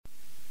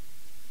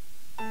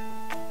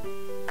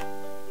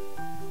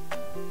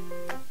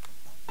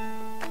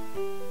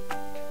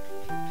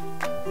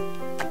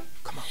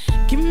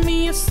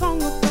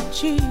song about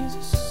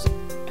Jesus.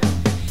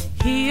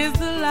 He is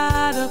the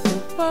light of the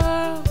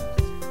world.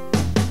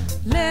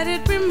 Let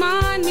it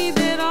remind me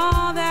that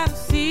all that I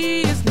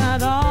see is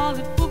not all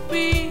it will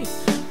be.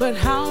 But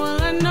how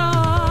will I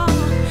know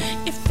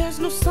if there's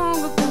no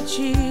song about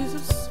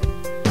Jesus?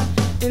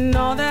 And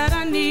all that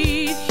I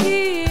need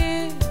He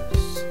is.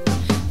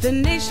 The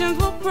nations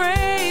will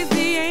praise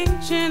the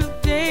Ancient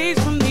of Days,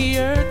 from the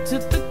earth to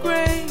the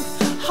grave.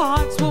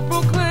 Hearts will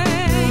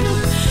proclaim.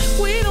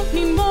 We don't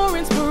need more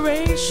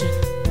inspiration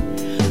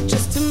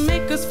just to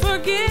make us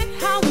forget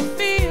how we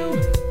feel,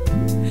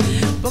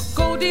 but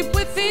go deep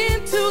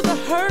within to the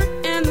hurt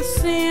and the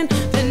sin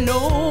that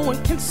no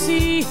one can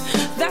see.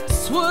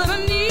 That's what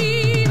I need.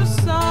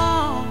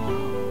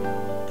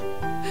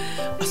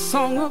 A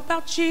song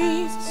about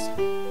Jesus.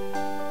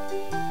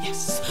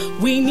 Yes,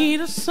 we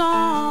need a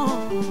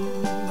song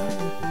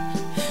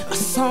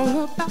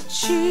about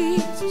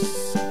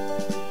Jesus.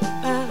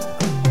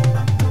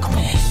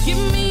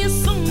 Give me a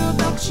song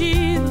about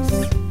Jesus,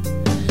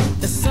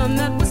 the son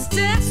that was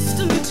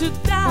destined to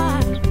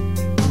die.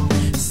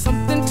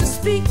 Something to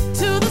speak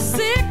to the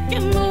sick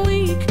and the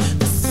weak,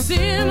 the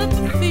sin of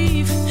the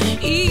thief,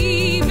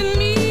 even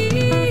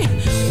me.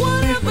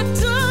 Whatever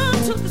done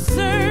to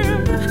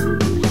deserve,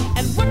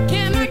 and what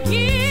can I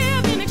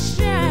give in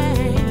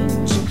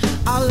exchange?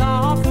 I'll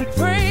offer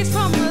praise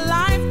from a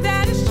life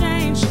that has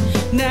changed.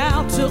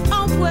 Now to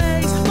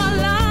always, my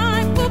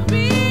life will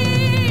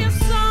be a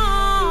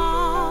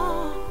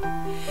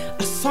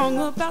song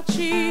about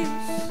Jesus.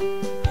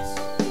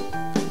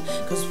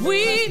 'Cause we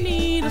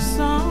need a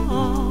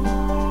song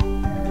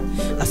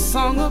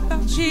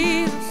about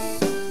Jesus.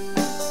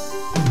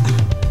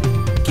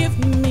 Give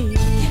me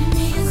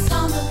a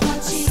song about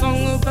Jesus. A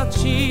song about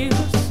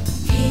Jesus.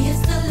 He is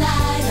the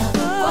light of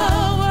the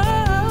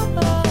world.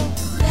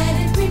 Let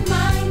it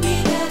remind me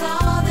that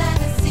all that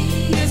I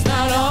see is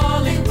not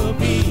all it will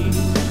be.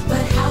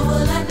 But how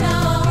will I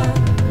know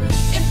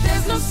if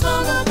there's no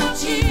song about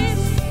Jesus?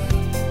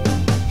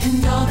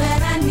 And all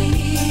that I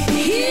need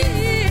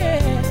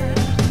is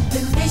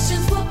the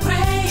nations will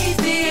praise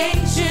the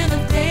Ancient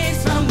of Days,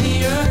 from the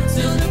earth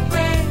to the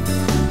grave.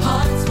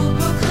 Hearts will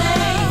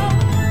proclaim.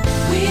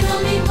 We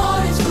don't need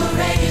more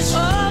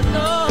inspiration, oh,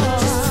 no,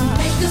 just to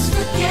make us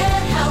forget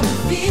how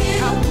we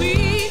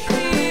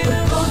feel.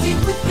 But go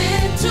deep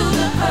within to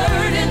the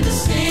hurt and the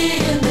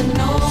sin that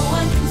no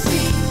one can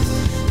see.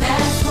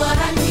 That's what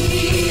I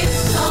need. A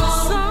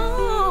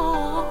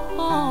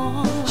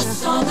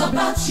song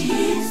about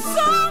Jesus.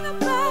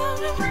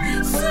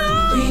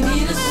 We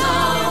need a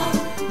song.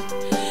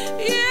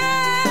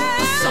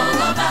 Yeah. A song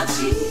about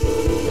Jesus.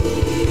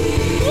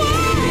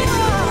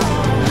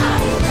 I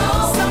know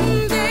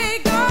someday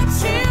God's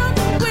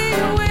children we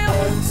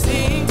will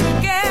sing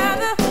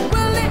together.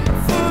 We'll live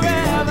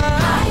forever.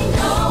 I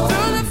know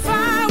through the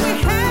fire we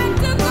had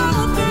to go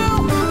through,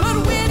 but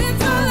when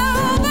it's all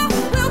over,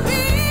 we'll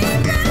be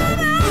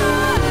better.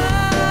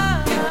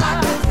 If I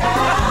could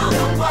tell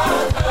the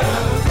world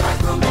right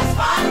from this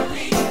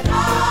finally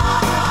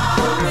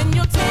done, then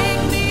you'll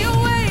take me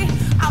away.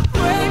 I'll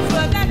pray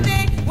for that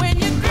day when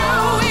you go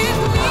with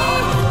me.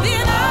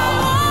 Then I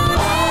want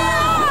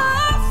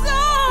a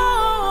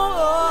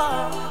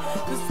song,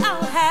 'cause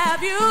I'll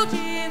have you,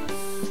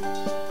 Jesus.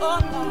 Oh,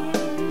 Lord,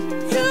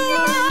 you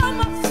are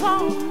my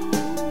song,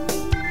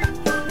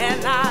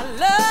 and I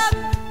love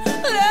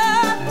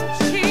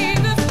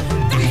Jesus.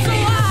 That's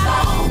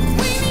why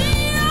we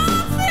need a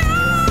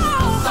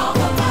song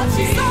about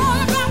Jesus. A song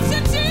about you,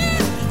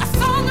 Jesus. A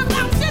song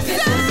about you, Jesus.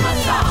 This is my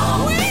song.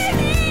 We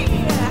need,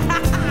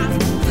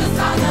 'cause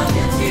I love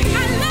you, Jesus.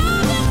 I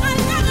love you, my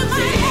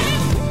Jesus.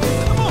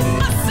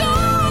 A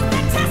song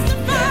that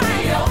testifies.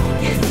 Every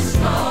yoke is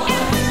destroyed.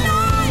 Every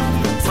life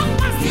took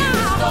my smile. He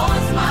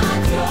restores my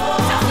joy.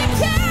 Just in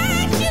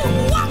case you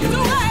walked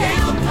away. You can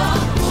still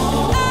come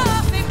home. Oh,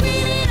 say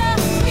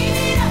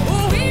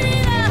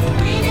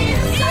we need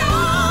a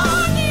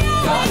song.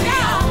 You're the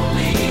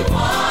only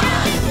one.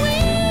 And if we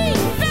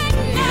say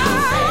no, you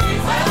say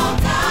well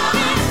done.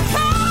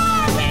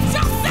 Encourage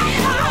yourself.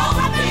 It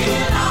won't be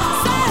long.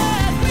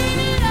 Said we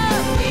need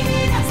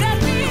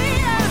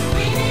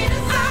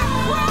a song.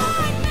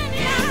 It's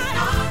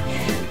not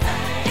in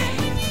vain. And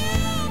when you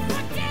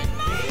forget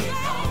my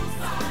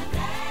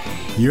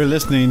name, You're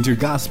listening to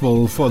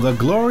Gospel for the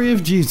Glory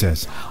of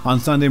Jesus on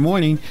Sunday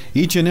morning,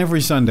 each and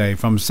every Sunday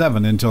from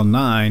 7 until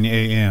 9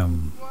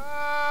 a.m.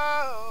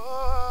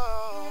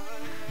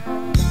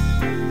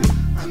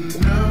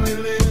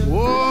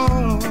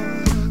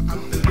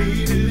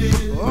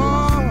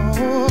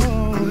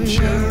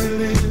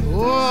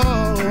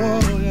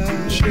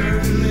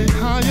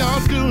 How y'all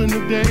doing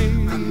today?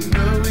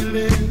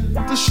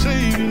 The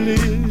Savior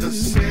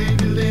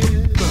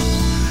lives.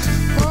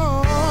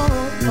 Oh,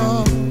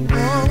 oh,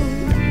 oh.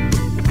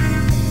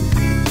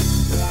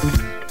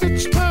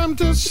 It's time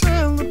to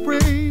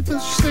celebrate the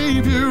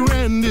Savior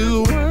and His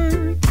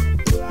Word.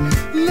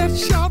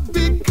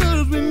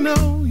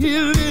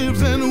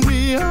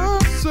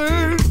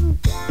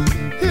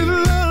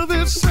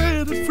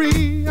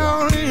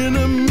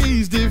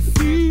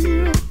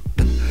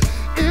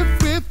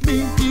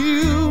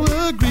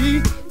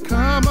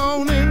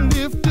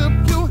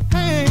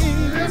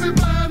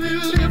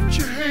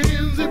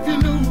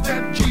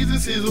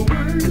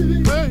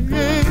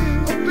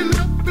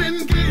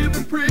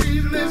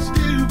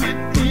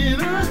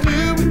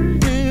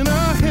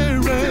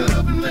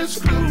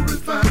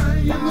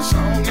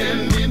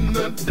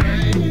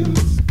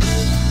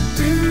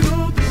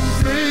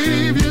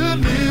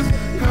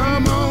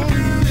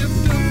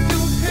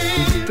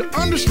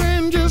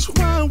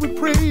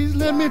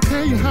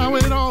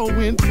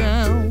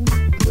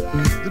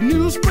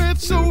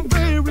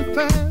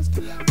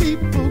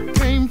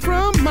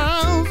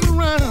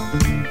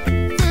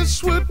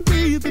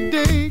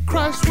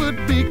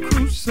 would be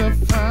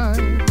crucified.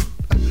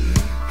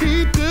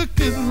 He took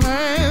his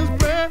last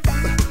breath,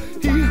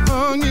 he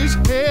hung his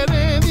head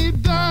and he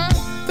died.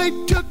 They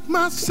took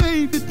my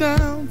Savior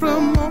down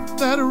from off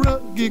that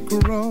rugged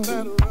cross.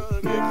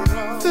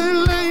 They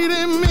laid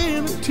him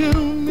in a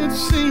tomb, it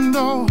seemed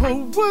all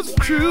hope was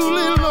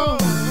truly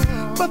lost.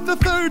 But the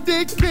third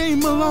day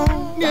came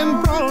along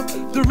and brought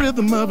the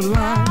rhythm of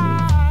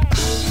life.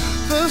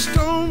 The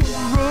stone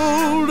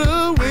rolled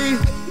away,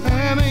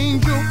 an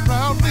angel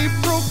proudly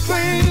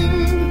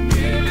proclaimed,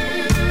 He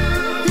lives,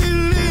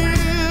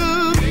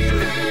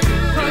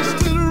 Christ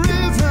is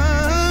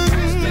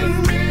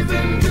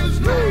risen,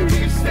 just like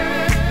He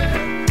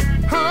said.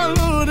 Our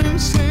Lord and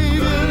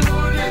Savior,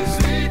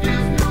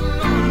 no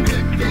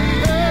longer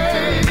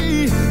dead.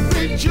 Hey,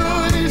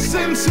 rejoice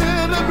and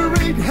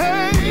celebrate,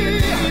 hey.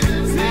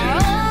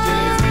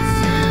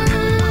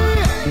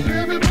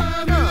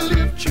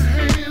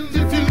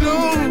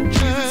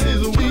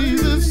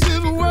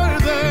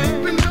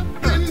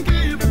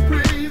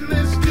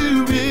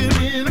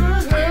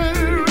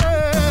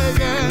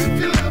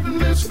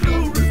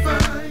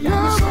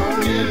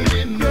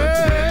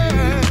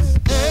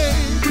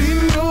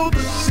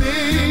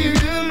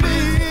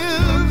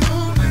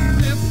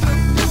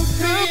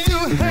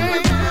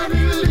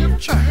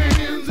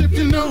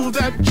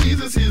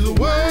 Jesus is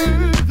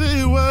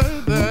worthy,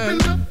 worthy.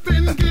 Open up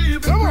and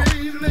give Him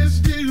praise. Let's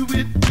do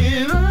it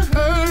in a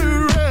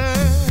hurry.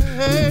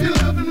 If you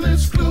love Him,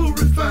 let's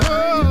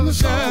glorify in the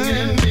song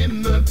and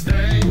in the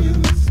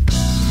dance.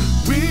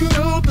 We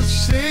know the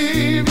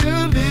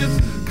Savior lives.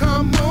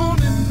 Come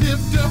on and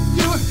lift up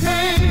your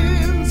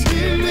hands.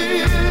 He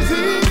lives,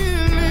 He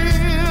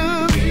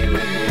lives, He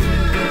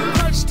lives.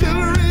 Christ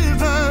still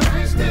risen,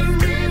 Christ still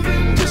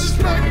risen, just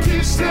like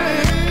He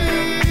said.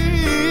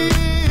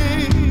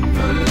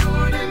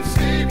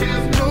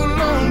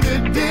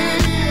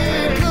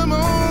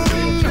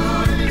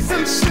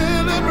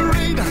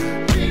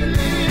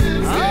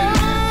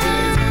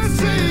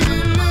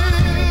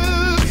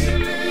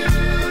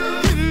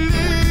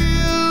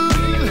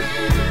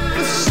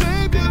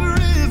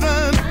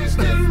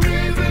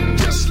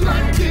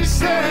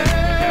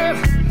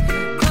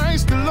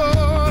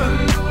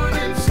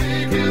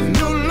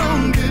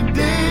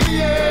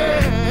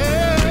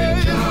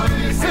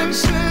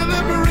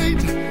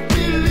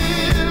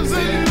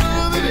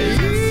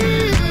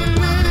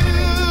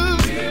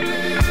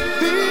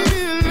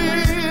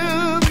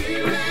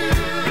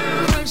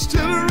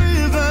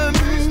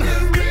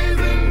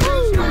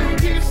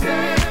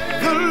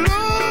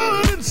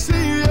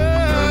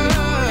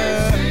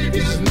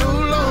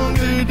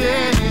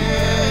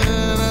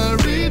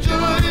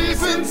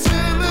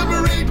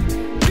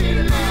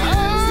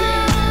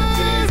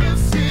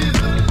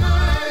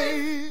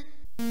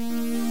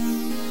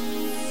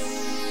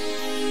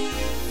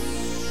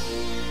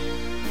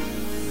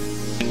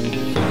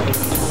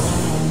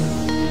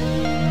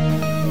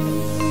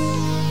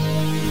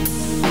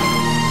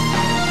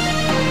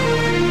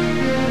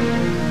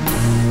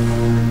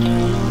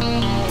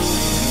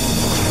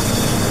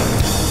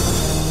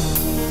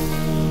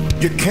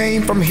 You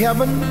came from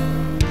heaven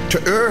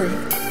to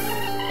earth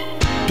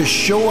to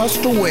show us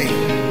the way.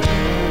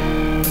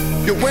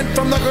 You went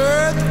from the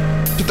earth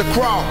to the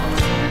cross,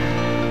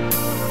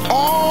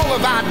 all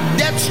of our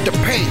debts to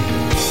pay.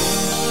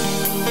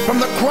 From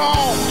the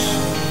cross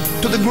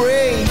to the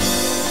grave,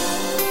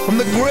 from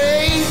the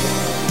grave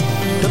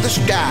to the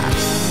sky.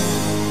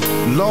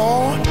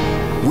 Lord,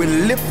 we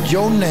lift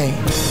your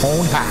name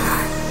on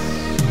high.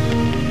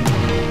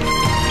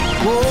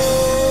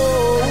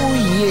 Oh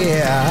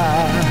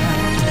yeah.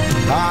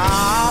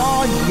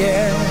 Oh,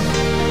 yeah.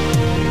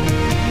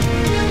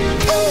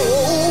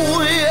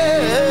 Oh,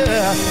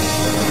 yeah.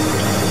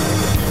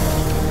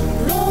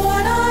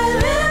 Lord, I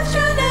lift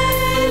your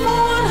name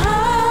on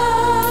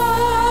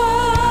high.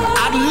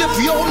 I lift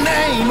your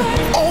name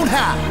on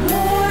high.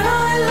 Lord,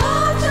 I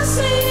love to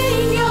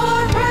sing your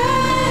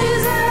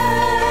praises.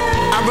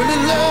 I really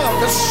love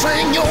to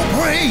sing your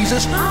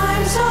praises.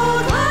 I'm so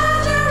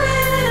glad you're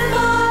in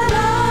my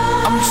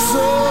life. I'm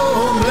so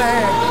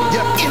glad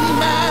you're in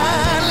my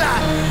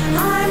life.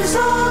 I'm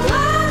so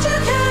glad you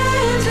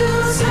came to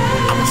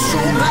save. I'm so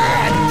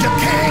glad you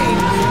came.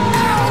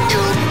 Out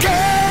you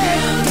came.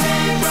 You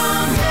came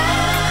from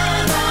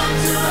heaven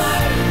to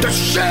earth To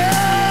shine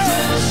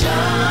the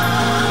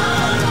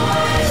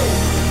way.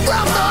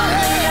 from the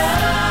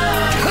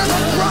head to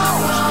the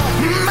cross.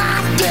 My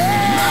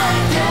debt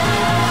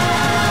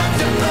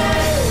To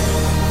pay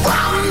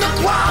from the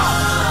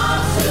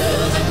cross to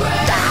the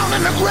grave. down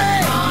in the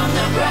grave. From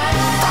the grave.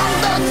 From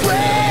the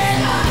grave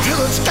to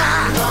the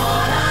sky.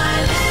 Lord, I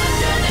lift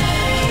your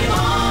name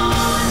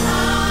on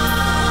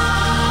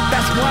high.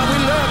 That's why we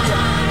love you.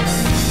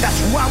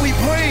 That's why we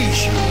praise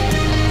you.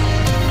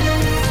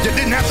 You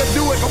didn't have to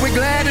do it, but we're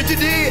glad that you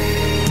did.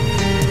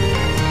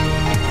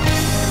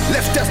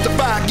 Let's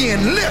testify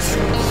again.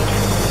 Listen.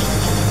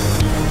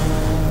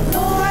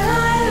 Lord,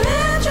 I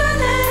lift your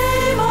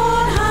name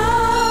on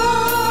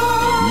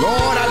high.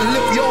 Lord, I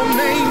lift your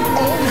name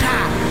on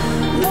high.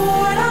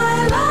 Lord,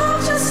 I love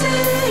to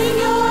sing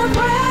your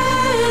praise.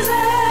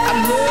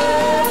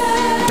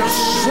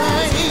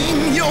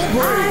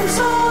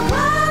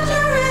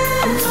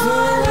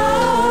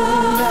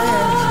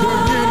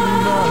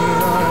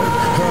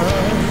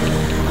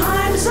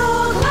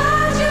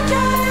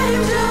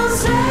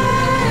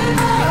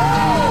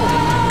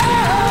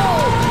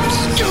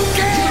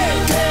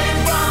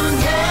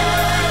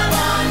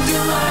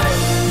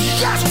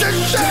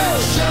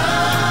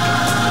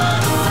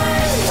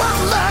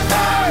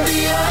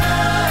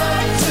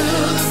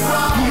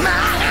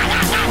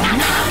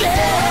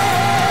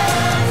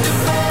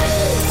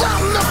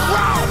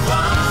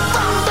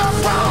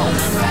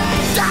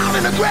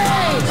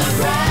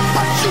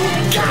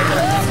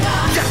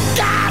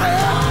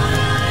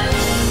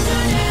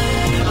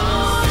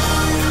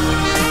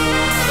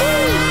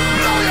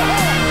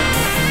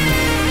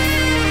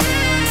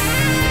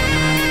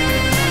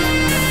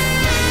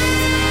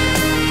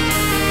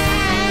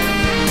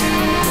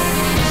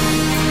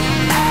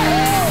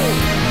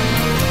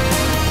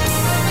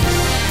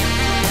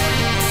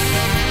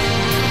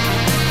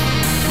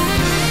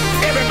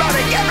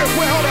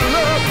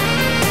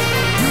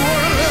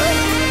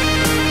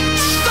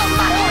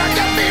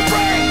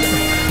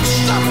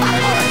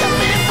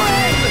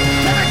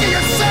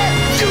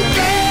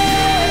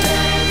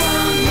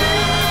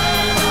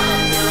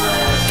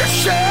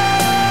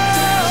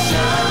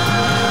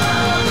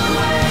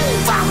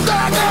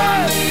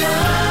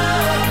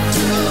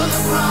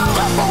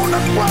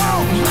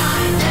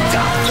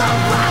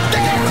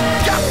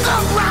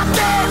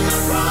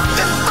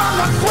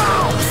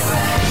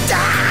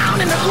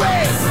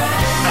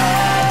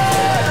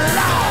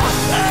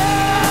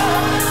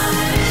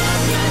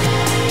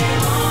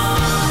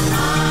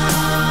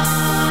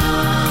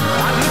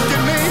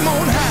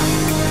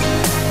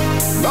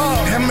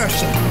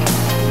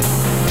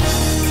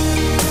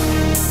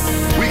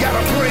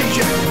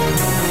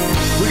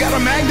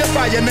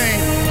 glorify your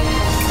name.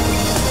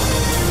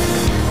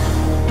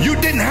 You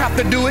didn't have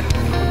to do it,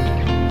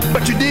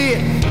 but you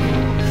did.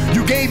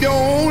 You gave your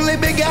only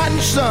begotten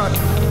son,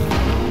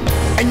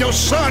 and your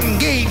son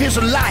gave his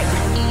life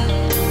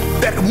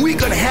that we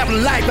could have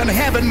life and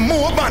have it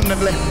more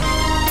abundantly.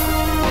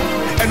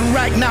 And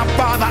right now,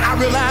 Father, I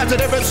realize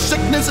that every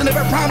sickness and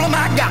every problem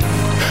I got,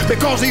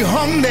 because he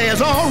hung there,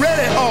 is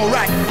already all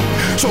right.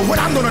 So what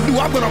I'm going to do,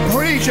 I'm going to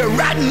praise you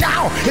right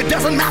now. It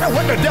doesn't matter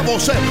what the devil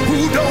said,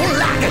 who don't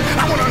like it.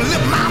 I want to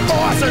lift my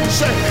voice and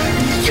say,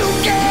 you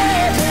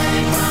gave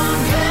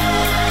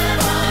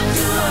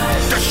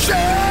to show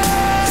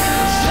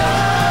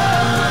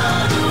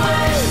the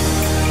way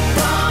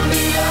from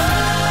the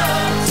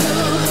earth to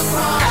the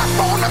cross. Up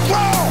on the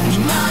cross,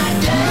 my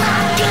death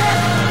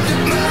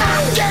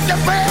to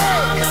pay.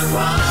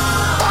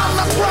 From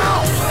the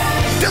cross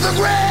to the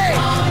grave.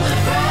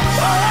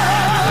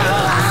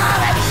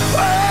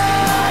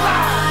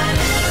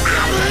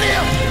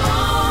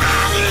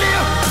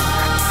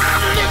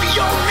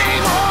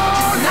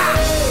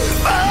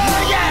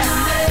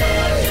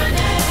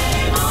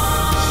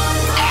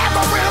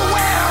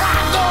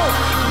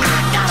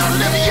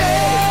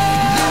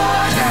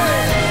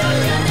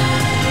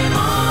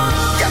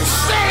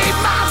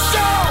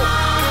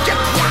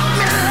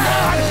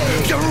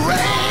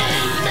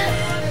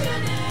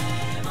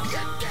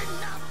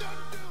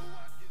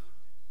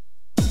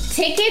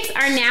 Tickets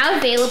are now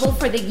available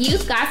for the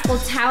Youth Gospel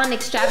Talent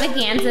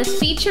Extravaganza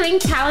featuring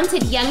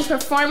talented young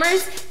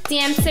performers,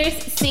 dancers,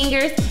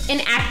 singers,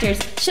 and actors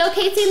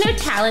showcasing their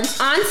talents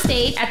on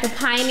stage at the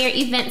Pioneer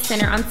Event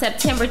Center on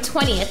September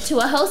 20th to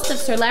a host of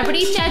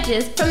celebrity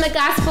judges from the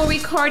gospel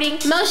recording,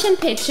 motion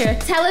picture,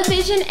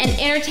 television, and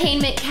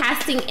entertainment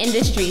casting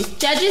industries.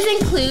 Judges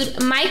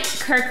include Mike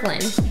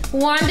Kirkland,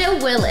 Wanda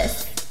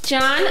Willis,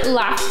 John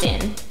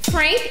Lofton,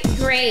 Frank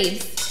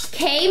Graves,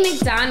 Kay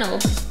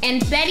McDonald,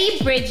 and Betty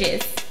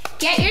Bridges.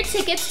 Get your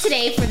tickets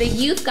today for the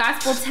Youth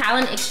Gospel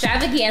Talent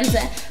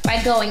Extravaganza by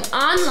going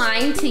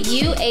online to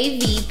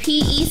uavpec.com,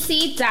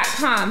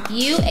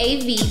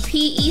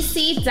 uavpec.com,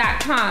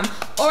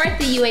 or at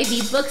the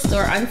UAV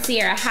bookstore on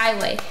Sierra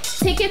Highway.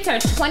 Tickets are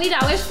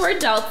 $20 for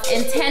adults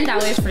and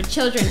 $10 for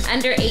children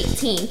under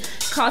 18.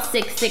 Call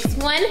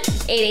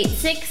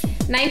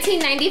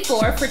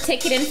 661-886-1994 for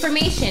ticket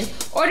information,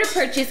 or to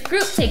purchase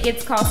group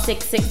tickets, call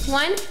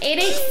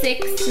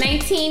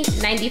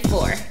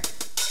 661-886-1994.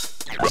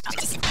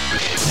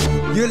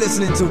 You're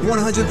listening to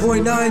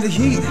 100.9 The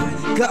Heat,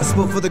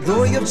 Gospel for the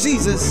Glory of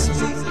Jesus,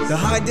 the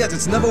High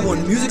Desert's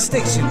 #1 music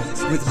station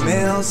with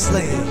Mel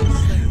Slade.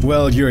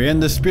 Well, you're in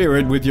the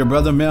spirit with your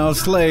brother Mel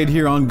Slade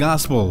here on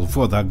Gospel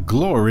for the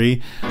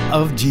Glory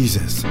of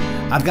Jesus.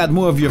 I've got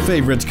more of your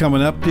favorites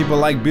coming up. People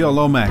like Bill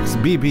Lomax,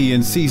 BB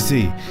and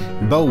CC,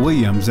 Bo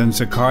Williams, and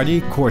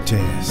Sicardi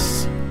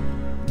Cortez.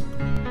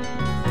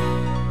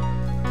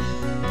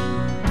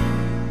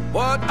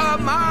 What a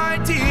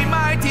mighty,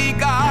 mighty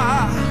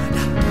God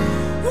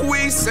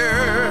we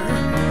serve.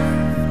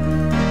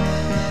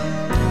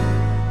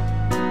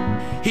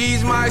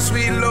 He's my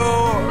sweet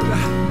Lord.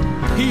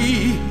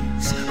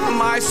 He's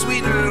my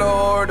sweet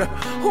Lord.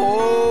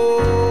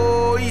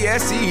 Oh,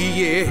 yes,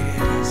 he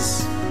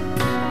is.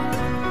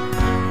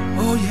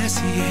 Oh, yes,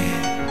 he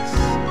is.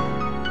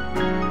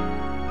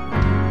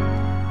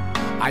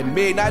 I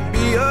may not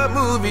be a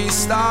movie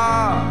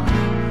star,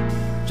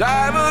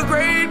 drive a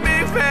great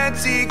big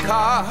fancy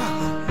car,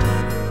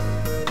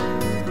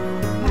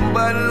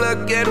 but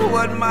look at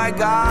what my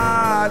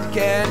God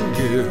can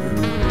do.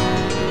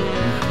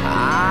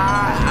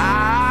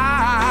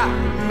 I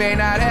may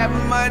not have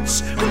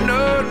much,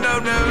 no,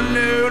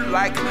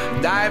 like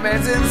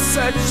diamonds and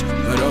such,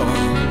 but oh,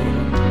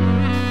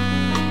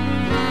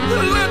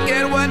 look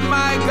at what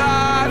my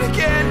God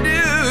can do.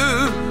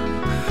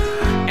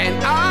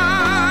 And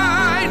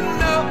I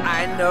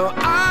know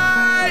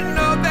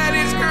that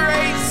His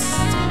grace,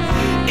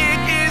 it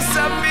is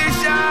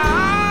sufficient.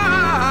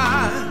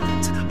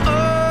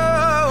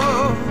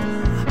 Oh,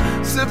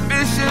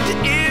 sufficient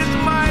is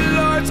my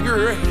Lord's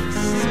grace.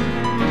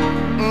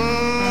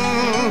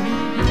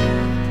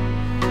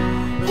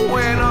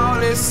 When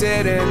all is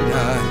said and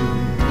done,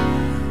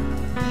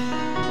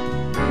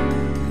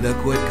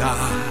 look what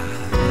God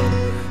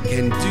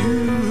can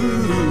do.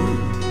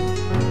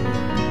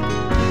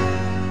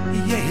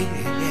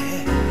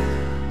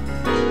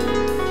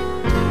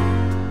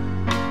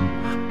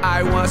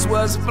 I once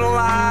was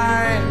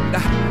blind,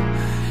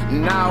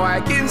 now I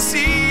can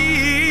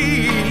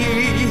see.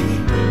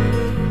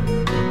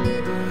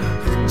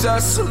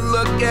 Just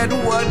look at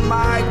what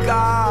my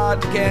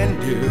God can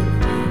do.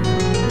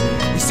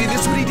 You see,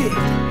 this is what He did.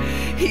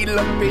 He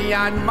looked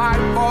beyond my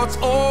faults,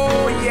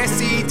 oh yes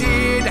He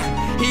did.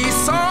 He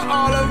saw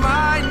all of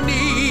my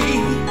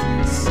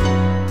needs.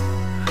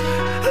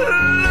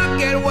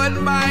 Look at what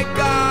my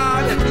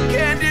God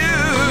can do.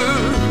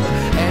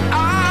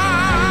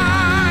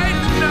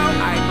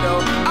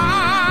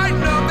 I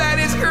know that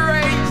His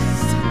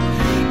grace,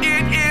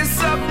 it is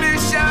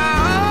sufficient.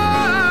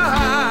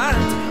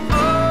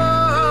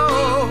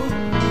 Oh,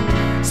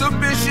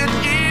 sufficient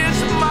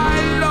is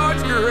my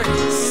Lord's grace.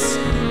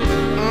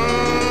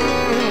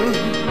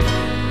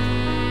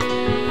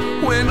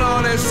 when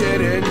all is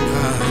said and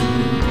done.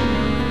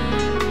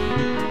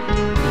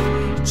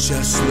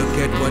 Just look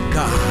at what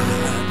God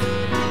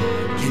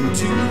can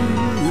do.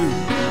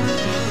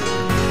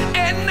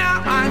 And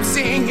now I'm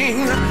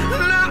singing,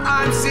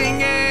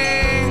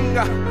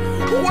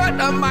 what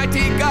a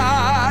mighty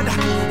God,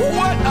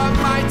 what a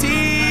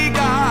mighty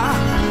God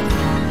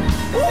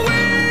we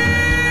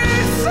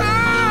serve.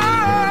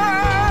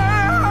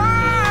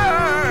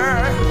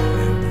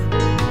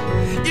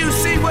 You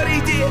see what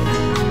he did?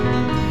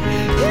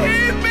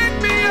 He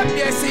picked me up,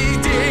 yes he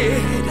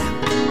did.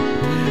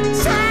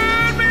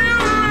 Turned me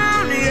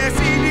around, yes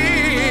he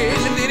did.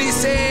 And then he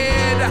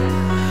said,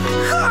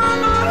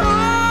 come on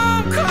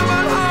home, come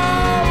on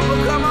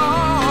home, come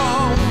on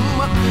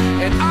home.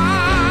 And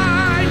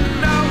I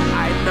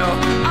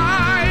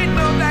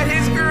know that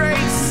his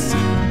grace,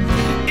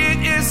 it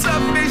is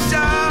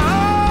sufficient.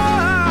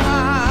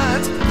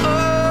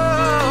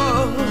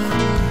 Oh,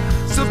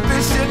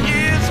 sufficient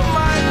is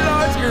my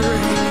Lord's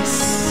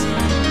grace.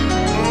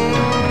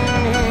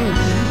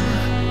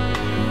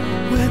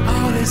 When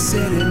all is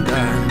said and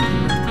done,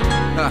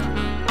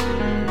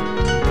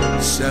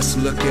 just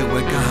look at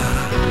what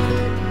God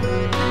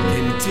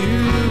can do.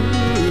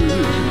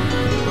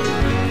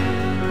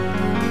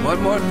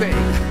 One more thing.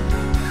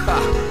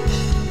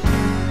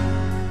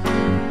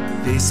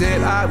 They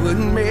said I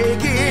wouldn't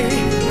make it.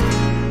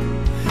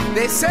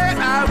 They said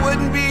I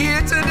wouldn't be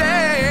here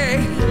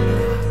today.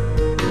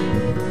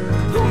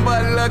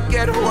 But look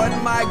at what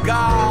my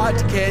God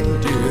can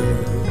do.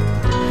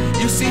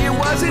 You see, it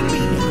wasn't me.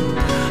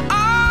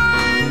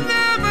 I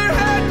never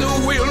had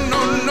the will,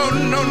 no,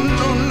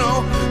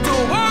 to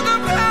walk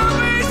up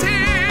Calvary's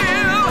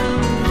hill.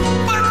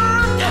 But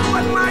look at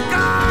what my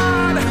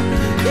God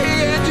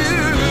can do.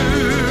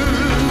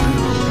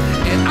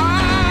 And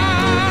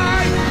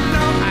I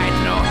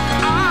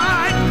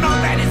know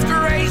that his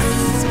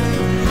grace,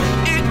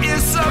 it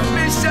is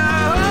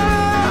sufficient.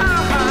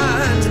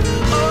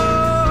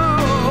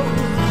 Oh,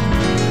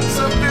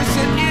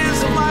 sufficient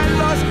is my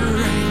Lord's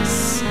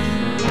grace.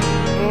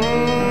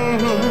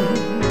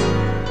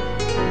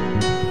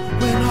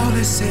 When all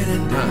is said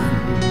and done.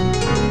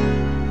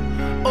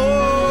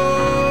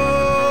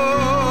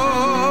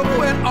 Oh,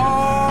 when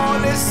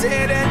all is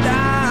said and done.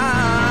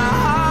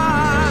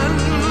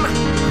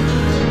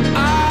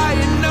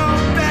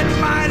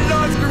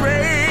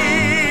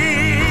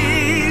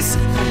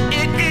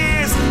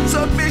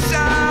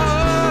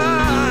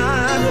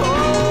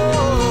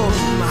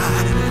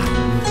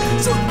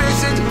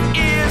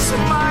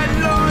 My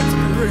Lord's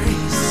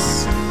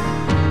grace.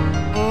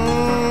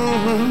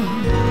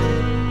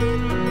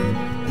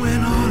 When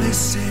all is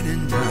said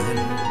and done,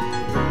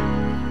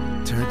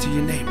 turn to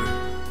your neighbor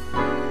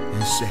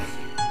and say,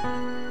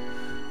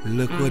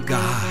 look what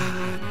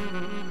God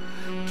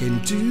can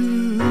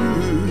do.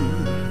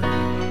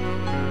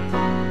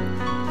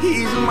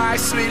 He's my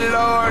sweet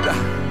Lord.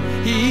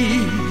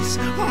 He's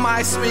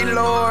my sweet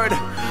Lord.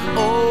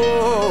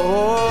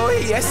 Oh,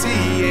 yes,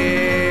 he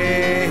is.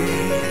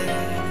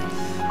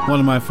 One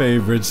of my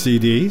favorite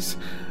CDs.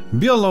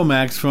 Bill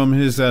Lomax, from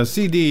his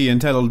CD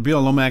entitled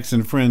Bill Lomax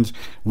and Friends,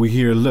 we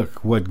hear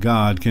Look What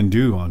God Can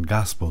Do on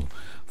Gospel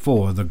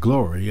for the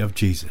Glory of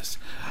Jesus.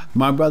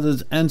 My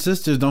brothers and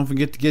sisters, don't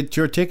forget to get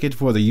your ticket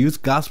for the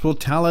Youth Gospel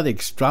Talent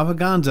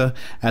Extravaganza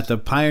at the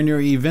Pioneer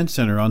Event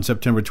Center on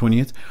September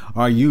 20th.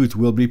 Our youth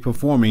will be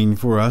performing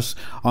for us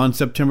on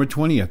September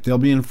 20th. They'll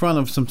be in front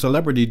of some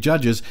celebrity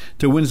judges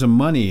to win some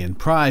money and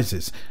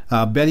prizes.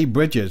 Betty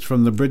Bridges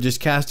from the Bridges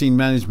Casting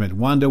Management.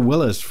 Wanda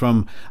Willis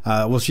from,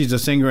 she's a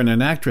singer and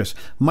an actress.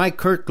 Mike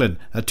Kirkland,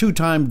 a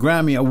two-time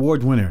Grammy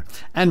Award winner.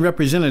 And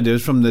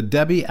representatives from the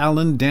Debbie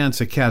Allen Dance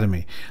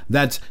Academy.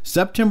 That's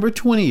September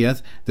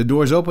 20th. The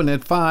doors open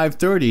at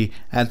 5:30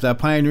 at the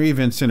Pioneer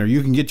Event Center.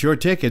 You can get your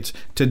tickets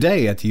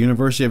today at the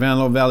University of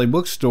Antelope Valley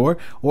Bookstore,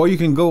 or you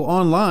can go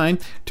online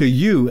to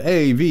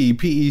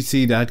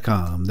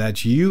uavpec.com.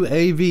 That's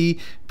uavpec.com.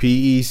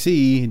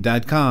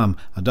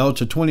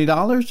 Adults are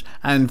 $20,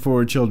 and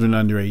for children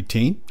under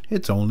 18,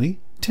 it's only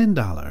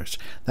 $10.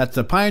 That's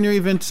the Pioneer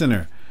Event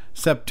Center,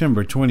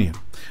 September 20th.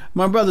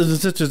 My brothers and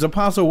sisters,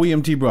 Apostle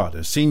William T.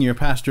 Broadous, Senior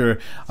Pastor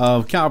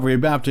of Calvary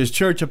Baptist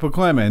Church of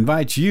Pacoima,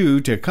 invites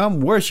you to come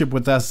worship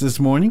with us this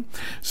morning.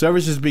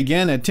 Services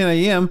begin at 10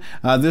 a.m.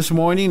 This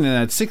morning and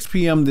at 6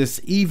 p.m.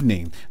 this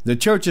evening. The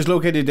church is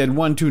located at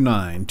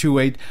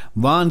 12928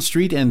 Vaughn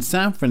Street in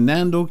San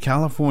Fernando,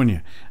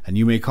 California. And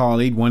you may call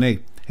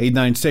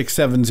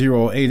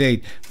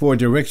 818-896-7088 for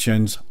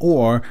directions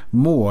or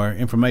more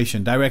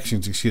information.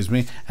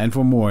 And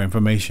for more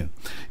information.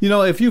 You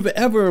know, if you've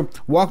ever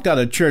walked out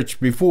of church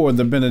before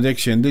the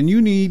benediction, then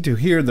you need to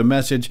hear the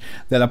message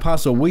that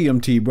Apostle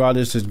William T.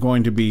 Broadous is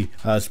going to be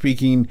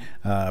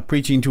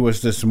preaching to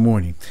us this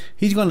morning.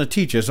 He's going to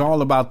teach us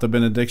all about the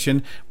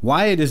benediction,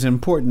 why it is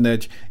important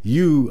that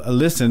you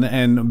listen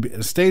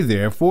and stay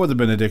there for the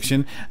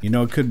benediction. You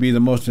know, it could be the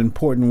most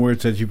important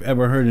words that you've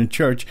ever heard in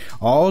church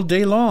all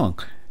day long.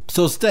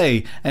 So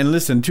stay and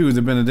listen to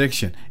the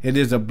benediction. It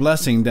is a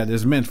blessing that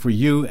is meant for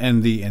you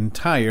and the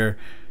entire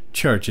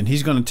church, and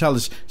he's going to tell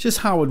us just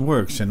how it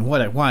works and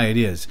why it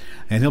is.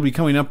 And he'll be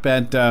coming up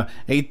at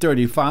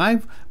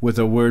 8:35 with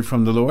a word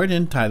from the Lord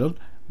entitled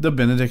The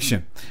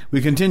Benediction.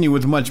 We continue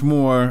with much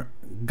more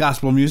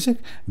gospel music,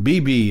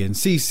 BB and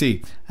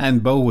CC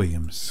and Bo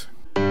Williams.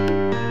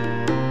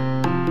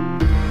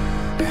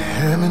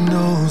 Heaven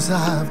knows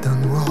I've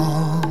done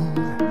wrong.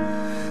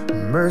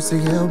 Mercy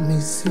help me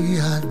see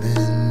I've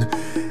been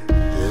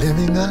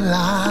living a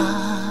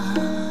lie.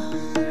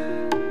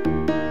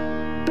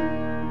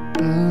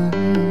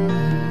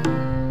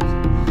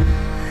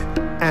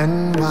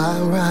 And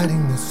while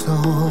writing the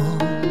song,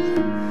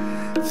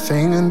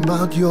 thinking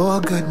about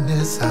your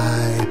goodness,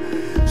 I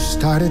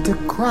started to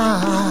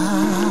cry.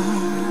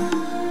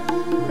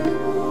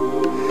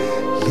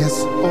 Yes,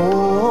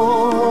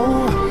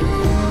 oh,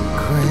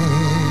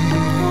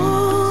 grace.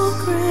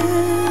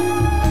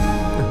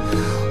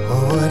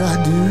 What would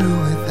I do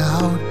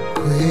without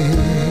grace?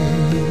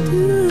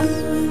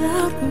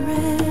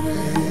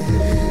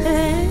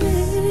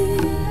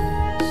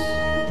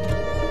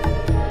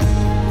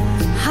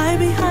 Hide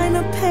behind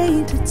a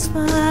painted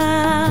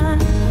smile,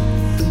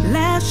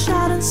 lash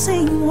out and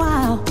sing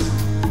while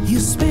you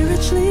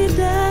spiritually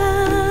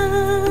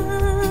down.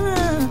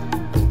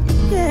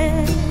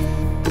 Yeah.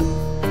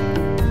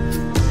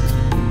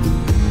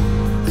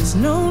 There's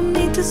no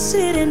need to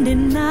sit and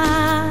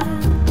deny.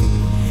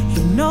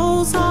 He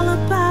knows all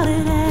about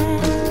it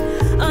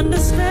and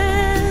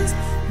understands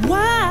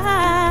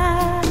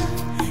why.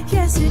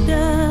 Yes, he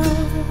does.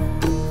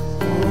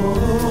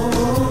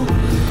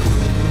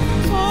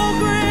 Oh,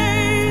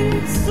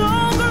 grace,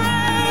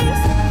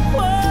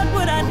 what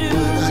would I do?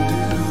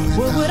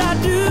 What would I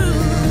do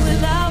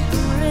without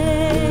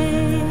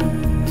grace?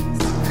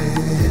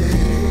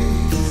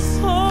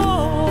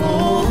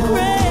 Oh,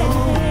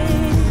 grace,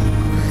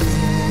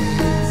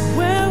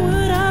 where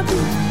would I be?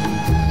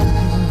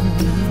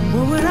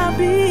 Where would I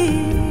be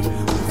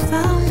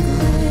without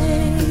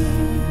grace?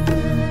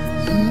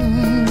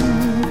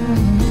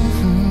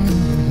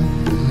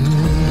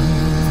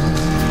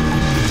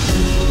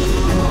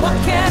 What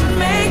can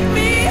make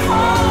me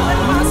whole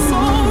and my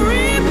soul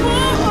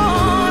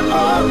reborn?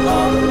 Oh,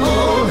 oh,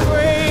 oh,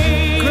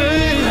 grace.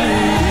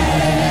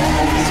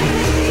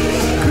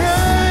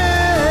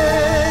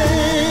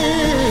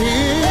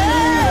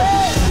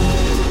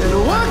 And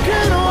what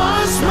can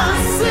wash my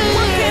sin?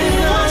 What can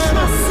wash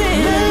my sin?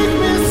 Make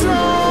me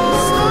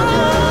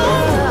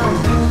strong.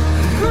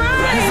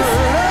 Grace.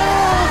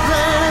 Love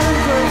and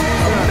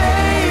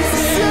grace.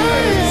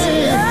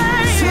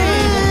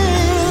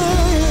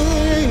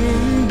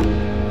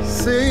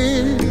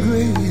 Sing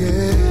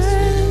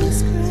grace.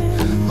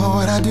 What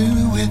would I do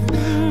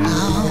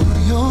without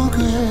your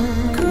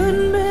grace?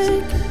 Couldn't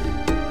make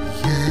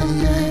Yeah,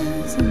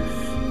 yeah.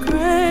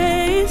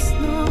 grace,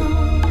 no.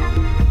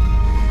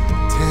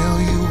 Tell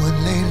you what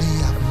lately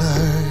I've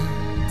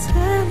learned.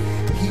 Tell me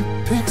He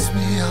picks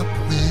me up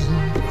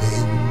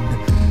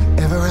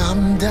whenever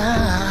I'm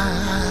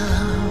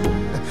down.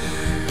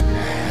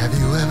 Have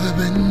you ever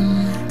been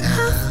down?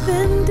 I've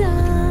been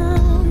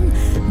down.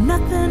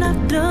 Nothing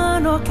I've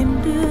done or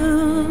can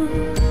do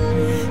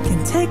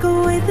can take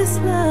away this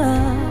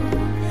love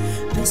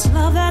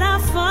that I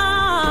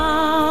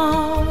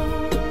found.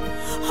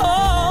 Oh,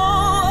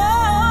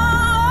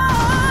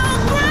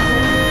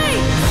 grace.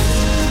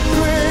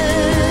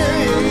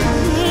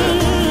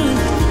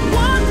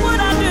 What would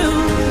I do?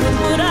 What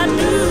would I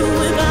do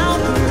without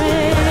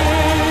grace?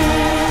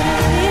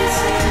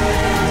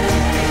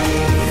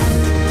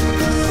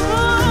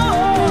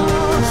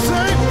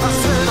 I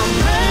said,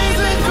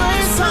 amazing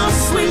grace, how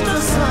sweet the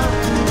sound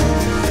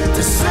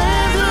to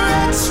save a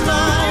wretch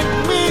like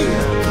me.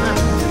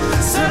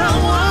 Said I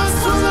once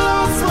was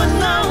lost, but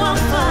now I'm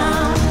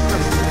found.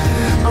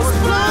 I was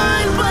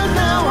blind, but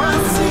now I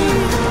see.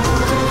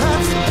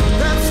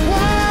 That's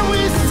why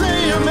we say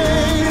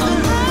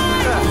amazing.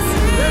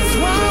 That's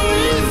why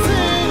we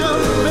sing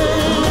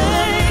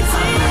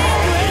amazing.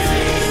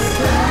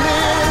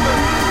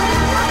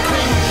 I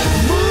can't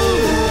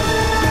move.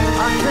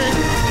 I can't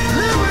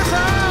live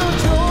without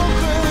your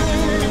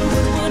grace.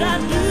 What would I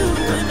do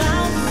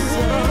without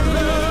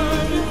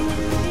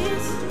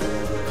grace?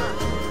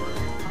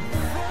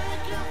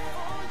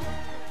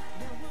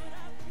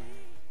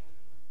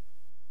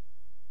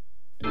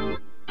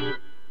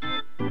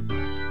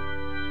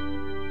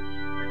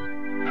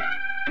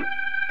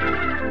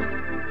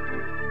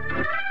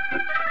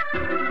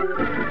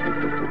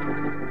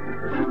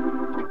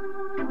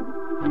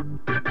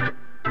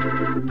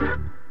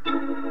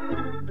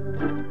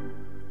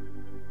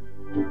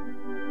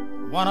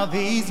 One of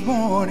these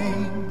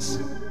mornings,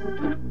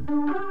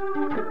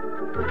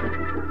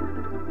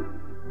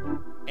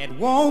 it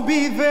won't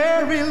be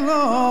very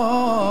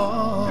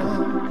long.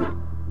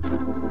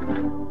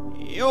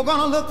 You're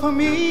gonna look for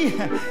me,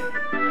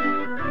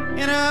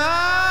 and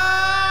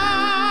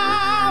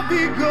I'll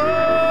be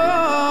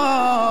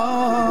gone.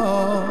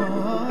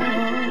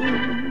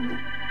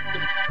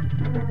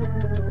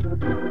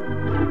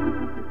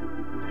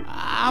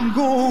 I'm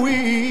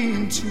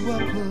going to a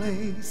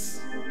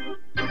place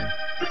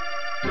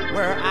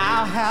where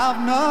I'll have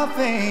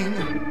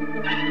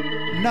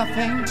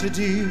nothing to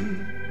do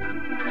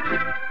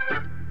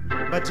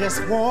but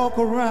just walk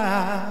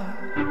around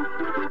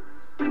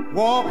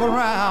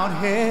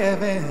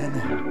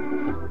heaven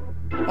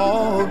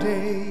all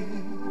day.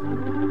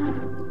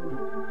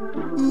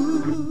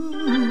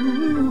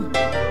 Ooh.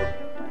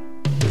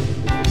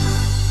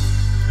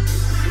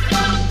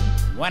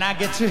 When I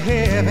get to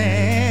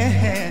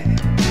heaven,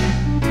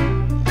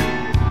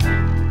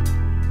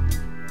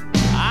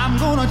 I'm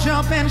gonna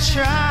jump and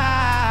shout.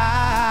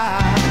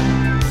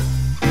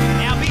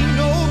 There'll be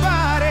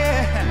nobody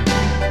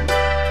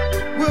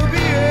will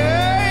be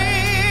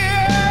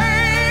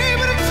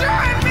able to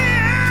join me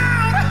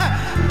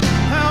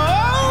out.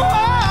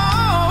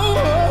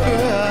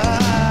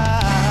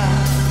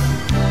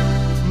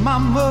 My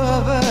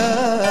mother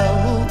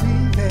will be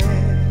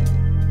there,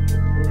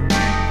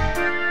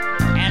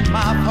 and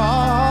my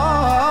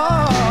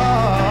father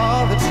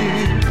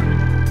too,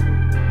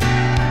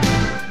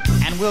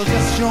 and we'll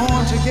just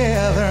join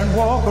together and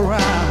walk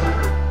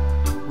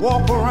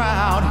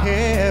around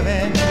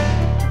heaven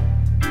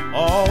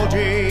all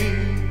day.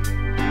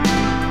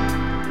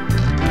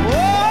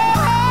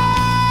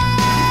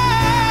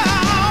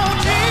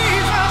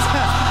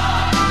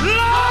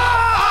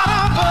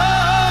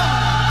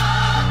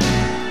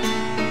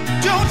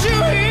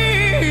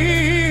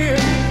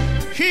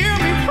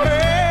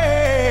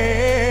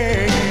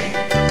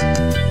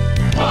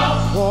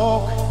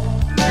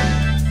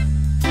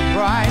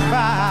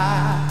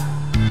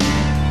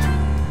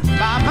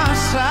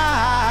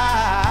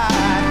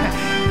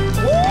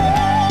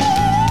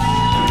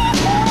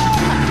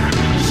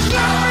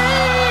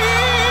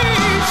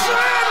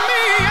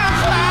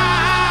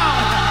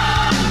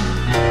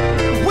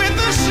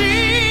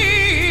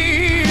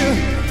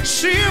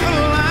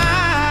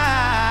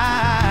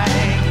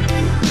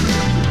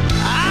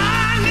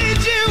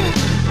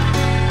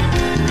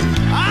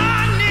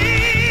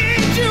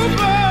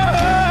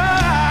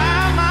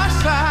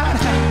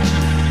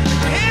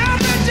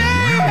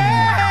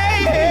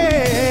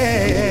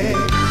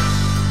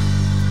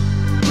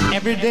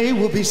 Every day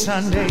will be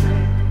Sunday,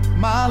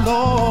 my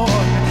Lord.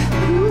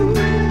 Ooh.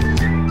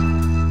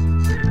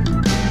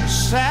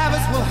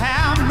 Sabbath will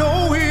have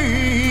no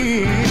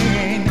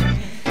end.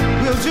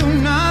 We'll do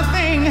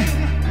nothing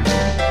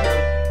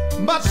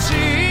but sing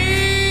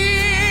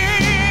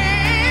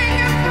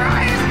and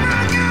praise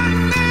my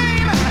God's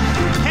name.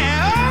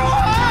 And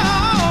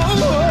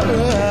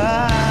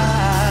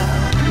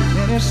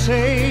let us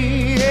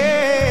say,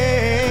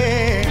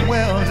 yeah,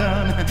 well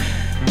done.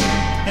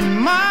 And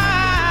my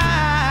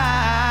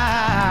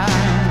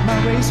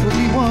race will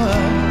be won,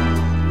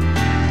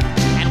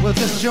 and we'll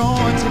just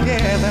join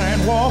together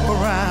and walk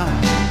around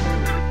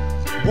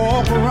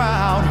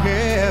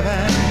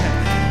heaven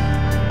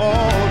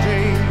all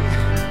day.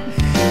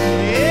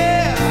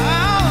 Yeah,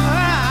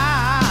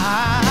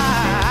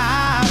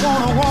 I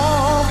wanna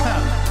walk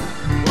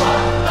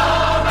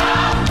around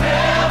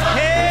heaven.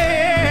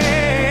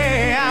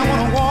 Hey, I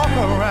wanna walk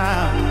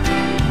around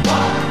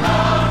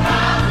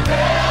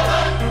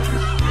heaven.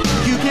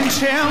 You can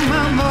tell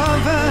my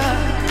mother.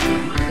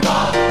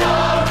 Walk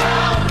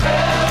around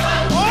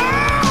heaven. Oh,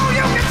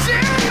 you can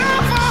tell your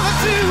father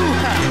too.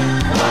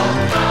 Walk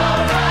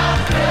around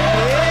heaven.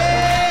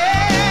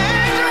 Yeah,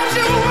 don't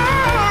you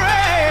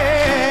worry.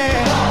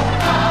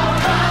 Walk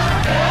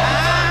around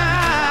heaven.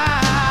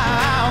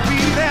 I'll be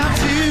there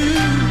too.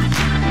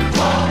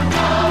 Walk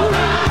around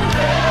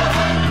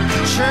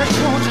heaven. Church,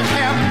 won't you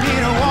help me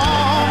to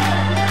walk?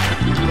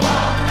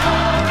 Walk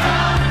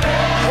around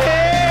heaven.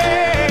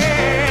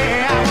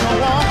 Hey, I wanna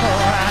walk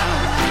around.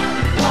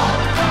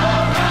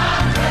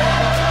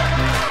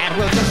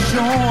 We'll just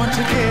join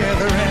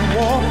together and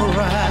walk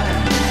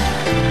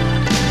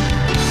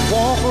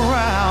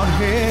around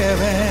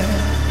heaven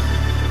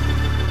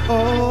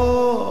all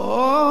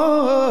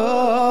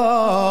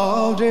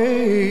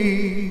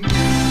day.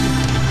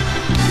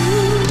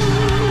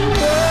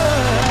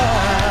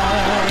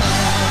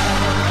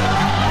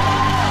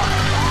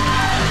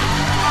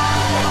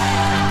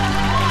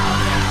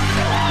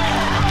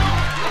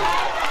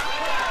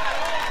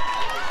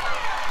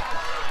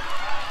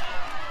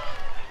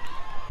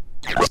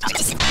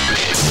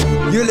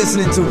 You're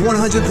listening to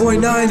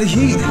 100.9 The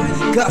Heat,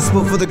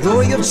 Gospel for the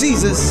Glory of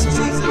Jesus,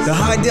 the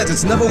High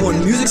Desert's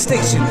 #1 music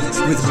station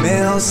with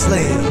Mel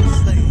Slade.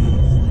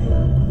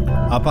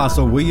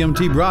 Apostle William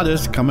T.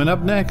 Broadous coming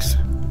up next.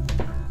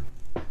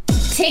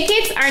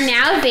 Tickets are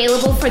now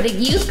available for the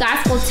Youth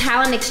Gospel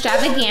Talent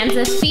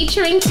Extravaganza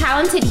featuring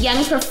talented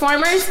young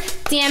performers,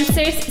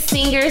 dancers,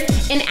 singers,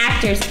 and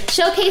actors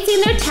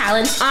showcasing their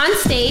talents on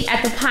stage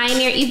at the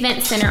Pioneer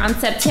Event Center on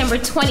September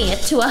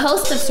 20th to a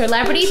host of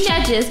celebrity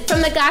judges from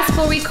the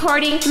gospel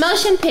recording,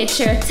 motion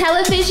picture,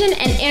 television,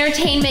 and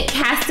entertainment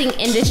casting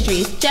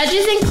industries.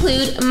 Judges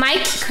include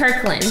Mike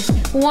Kirkland,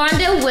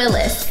 Wanda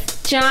Willis,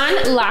 John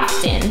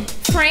Lofton,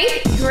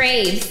 Frank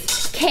Graves,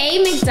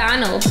 Kay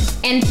McDonald,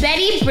 and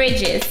Betty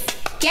Bridges.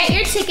 Get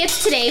your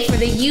tickets today for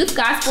the Youth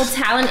Gospel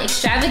Talent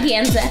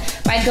Extravaganza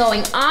by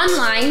going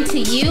online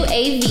to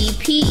uavpec.com,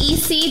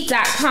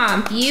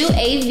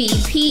 uavpec.com,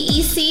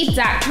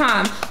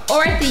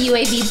 or at the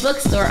UAV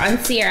bookstore on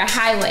Sierra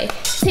Highway.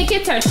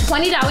 Tickets are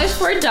 $20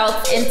 for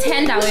adults and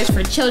 $10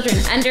 for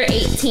children under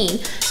 18.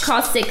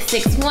 Call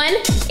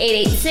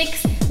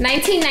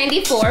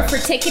 661-886-1994 for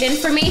ticket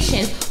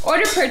information, or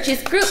to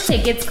purchase group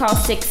tickets, call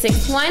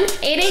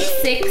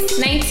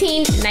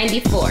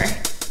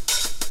 661-886-1994.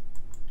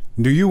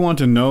 Do you want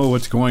to know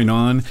what's going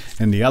on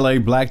in the LA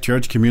Black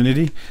church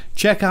community?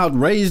 Check out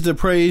Raise the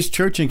Praise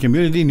Church and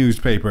Community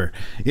newspaper.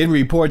 It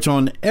reports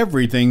on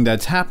everything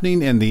that's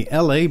happening in the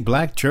LA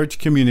Black church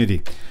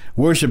community.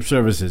 Worship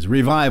services,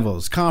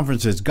 revivals,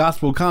 conferences,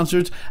 gospel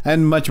concerts,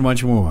 and much,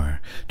 much more.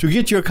 To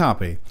get your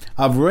copy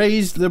of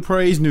Raise the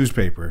Praise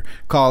newspaper,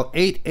 call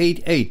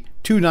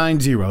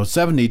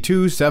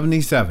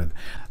 888-290-7277.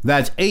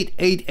 That's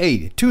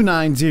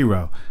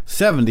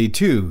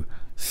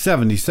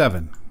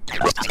 888-290-7277.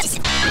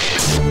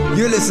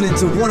 You're listening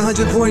to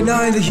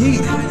 100.9 The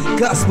Heat,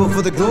 Gospel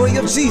for the Glory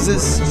of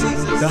Jesus,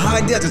 the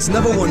High Desert's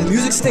 #1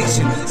 music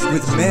station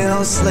with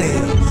Mel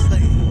Slade.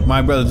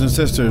 My brothers and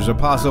sisters,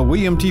 Apostle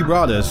William T.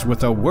 Broadous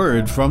with a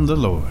word from the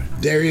Lord.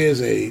 There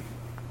is a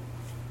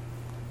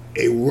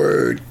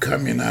word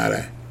coming out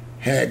of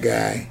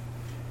Haggai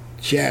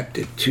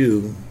chapter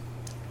 2,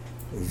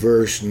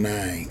 verse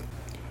 9.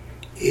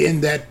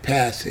 In that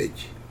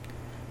passage,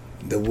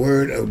 the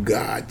word of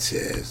God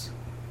says,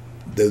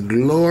 the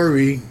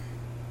glory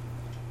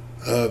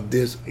of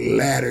this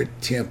latter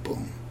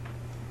temple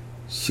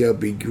shall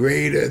be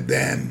greater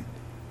than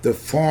the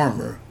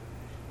former,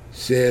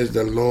 says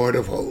the Lord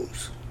of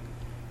hosts.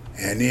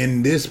 And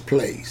in this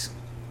place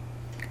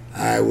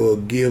I will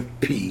give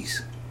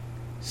peace,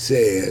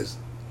 says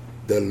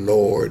the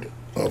Lord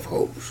of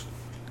hosts.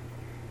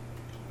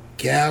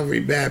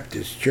 Calvary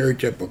Baptist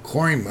Church of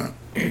Pacoima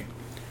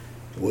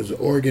was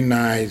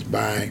organized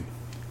by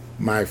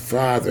my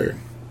father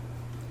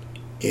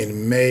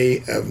in May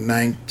of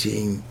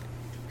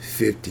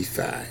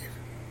 1955.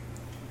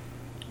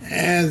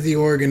 As the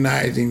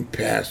organizing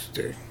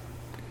pastor,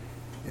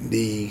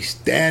 the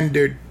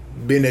standard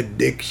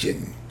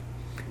benediction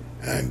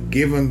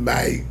given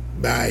by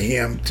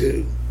him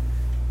to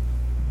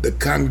the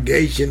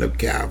congregation of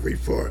Calvary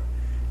for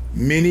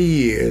many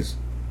years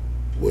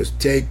was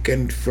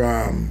taken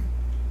from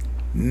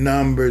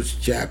Numbers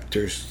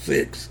chapter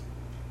 6.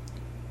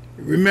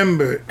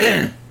 Remember,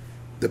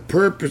 the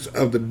purpose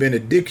of the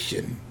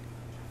benediction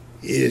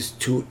is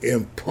to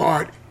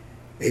impart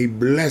a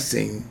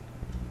blessing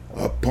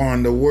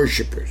upon the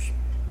worshipers.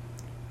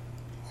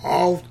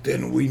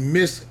 Often we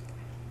miss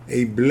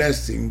a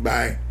blessing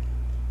by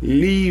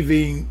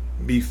leaving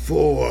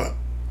before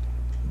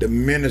the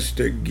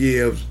minister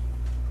gives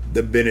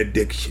the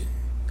benediction.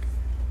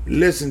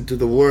 Listen to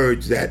the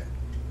words that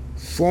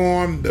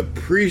form the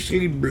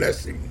priestly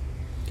blessing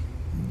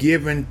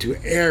given to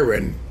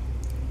Aaron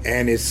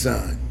and his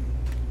son.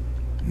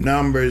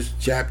 Numbers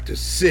chapter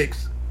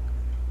 6,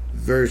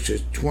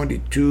 verses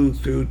 22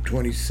 through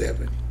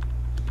 27.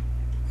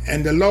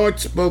 And the Lord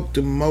spoke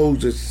to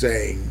Moses,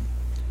 saying,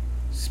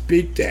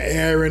 Speak to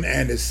Aaron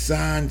and his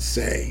son,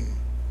 saying,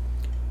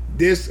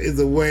 This is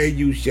the way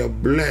you shall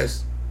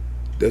bless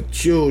the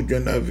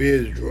children of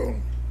Israel.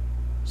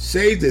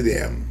 Say to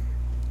them,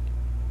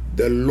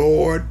 The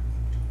Lord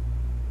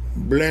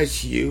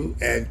bless you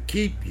and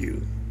keep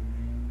you.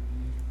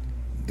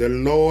 The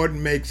Lord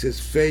makes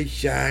his face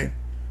shine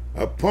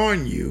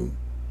upon you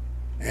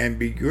and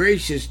be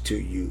gracious to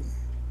you.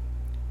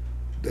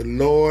 The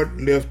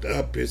Lord lift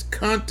up his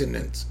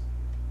countenance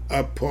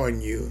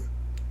upon you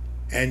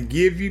and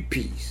give you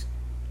peace.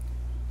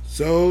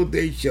 So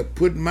they shall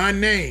put my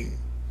name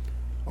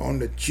on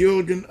the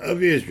children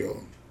of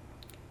Israel,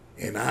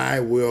 and I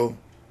will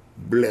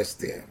bless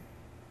them.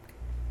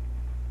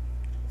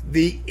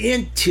 The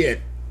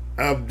intent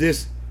of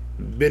this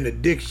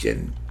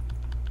benediction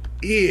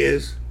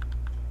is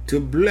to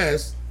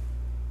bless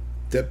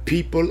the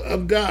people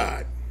of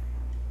God.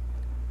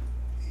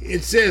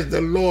 It says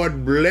the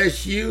Lord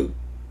bless you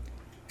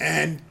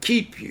and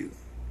keep you.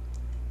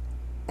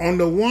 On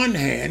the one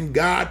hand,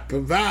 God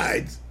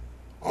provides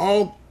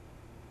all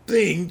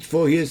things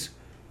for his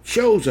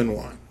chosen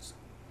ones.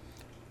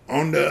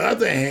 On the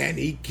other hand,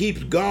 he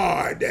keeps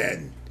guard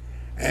and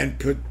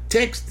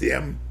protects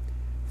them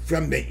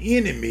from the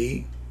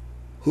enemy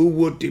who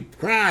would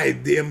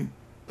deprive them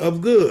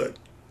of good.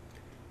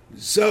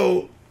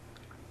 So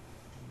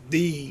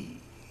the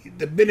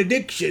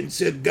benediction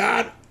said,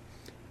 God,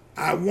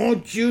 I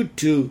want you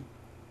to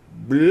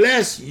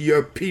bless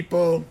your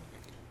people,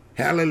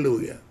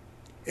 hallelujah,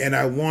 and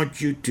I want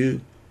you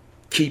to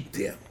keep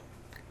them.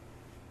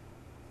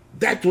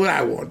 That's what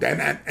I want.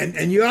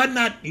 And you ought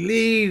not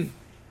leave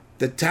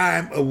the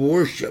time of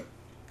worship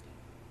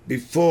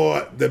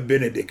before the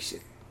benediction,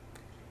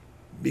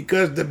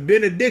 because the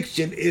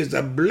benediction is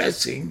a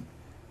blessing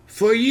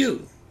for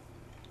you.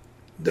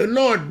 The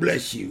Lord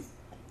bless you.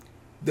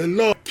 The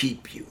Lord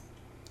keep you.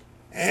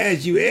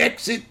 As you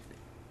exit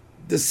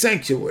the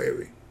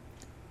sanctuary,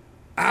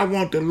 I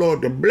want the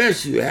Lord to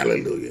bless you,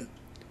 hallelujah.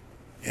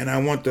 And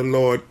I want the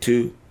Lord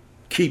to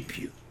keep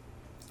you.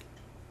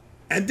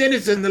 And then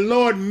it says, the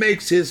Lord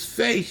makes his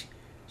face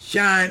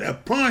shine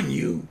upon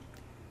you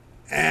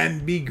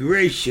and be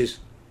gracious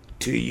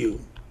to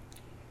you.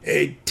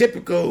 A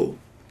typical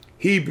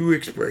Hebrew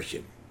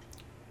expression.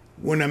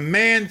 When a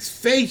man's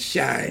face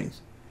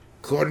shines,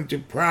 according to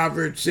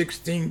Proverbs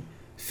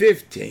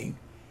 16:15,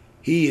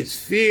 he is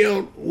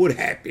filled with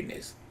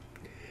happiness.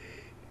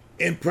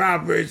 In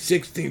Proverbs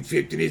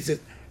 16:15, it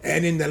says,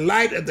 and in the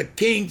light of the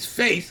king's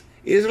face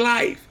is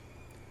life,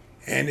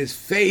 and his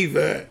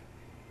favor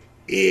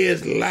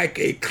is like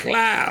a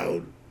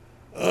cloud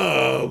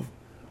of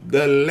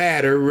the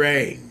latter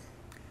rain.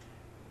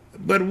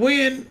 But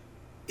when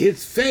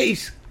his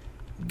face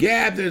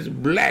gathers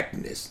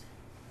blackness,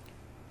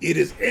 it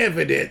is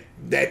evident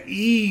that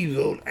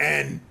evil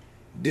and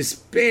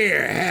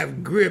despair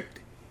have gripped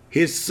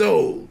his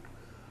soul,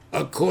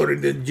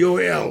 according to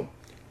Joel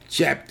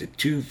chapter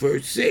 2,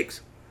 verse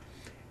 6.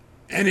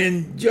 And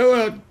in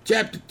Joel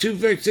chapter 2,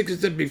 verse 6,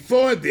 it said,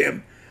 before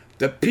them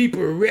the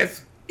people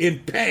writhe in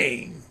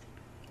pain.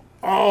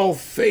 All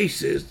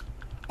faces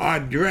are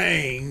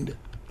drained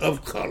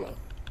of color.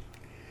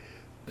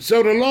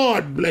 So the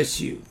Lord bless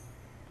you.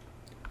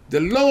 The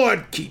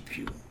Lord keep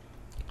you.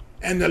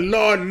 And the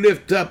Lord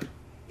lift up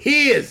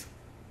his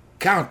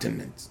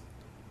countenance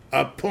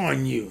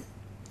upon you.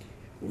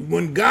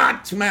 When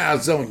God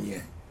smiles on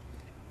you,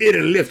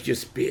 it'll lift your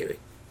spirit.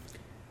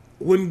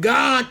 When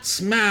God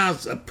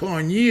smiles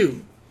upon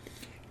you,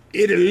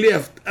 it'll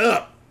lift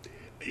up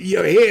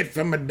your head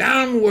from a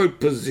downward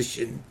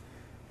position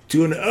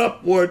to an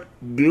upward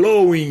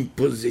glowing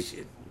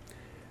position.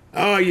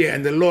 Oh yeah,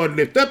 and the Lord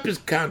lift up his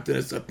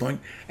countenance upon you.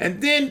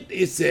 And then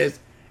it says,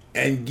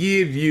 and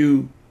give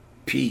you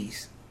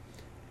peace.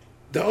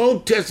 The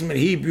Old Testament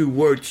Hebrew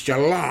word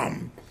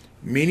shalom,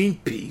 meaning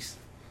peace,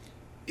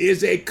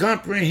 is a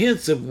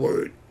comprehensive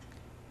word,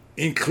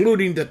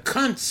 including the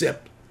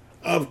concept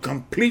of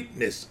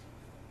completeness,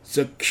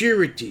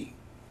 security,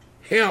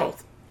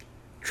 health,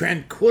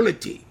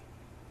 tranquility,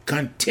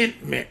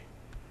 contentment,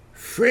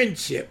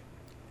 friendship,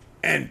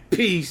 and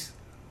peace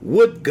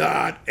with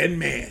God and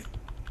man.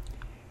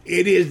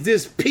 It is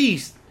this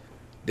peace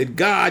that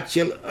God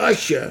shall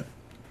usher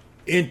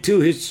into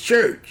his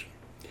church.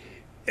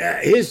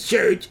 His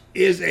church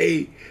is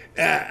we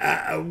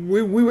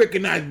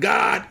recognize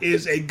God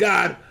is a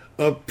God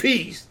of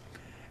peace,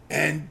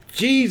 and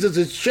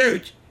Jesus'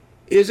 church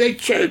is a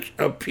church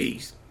of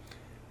peace.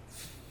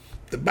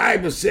 The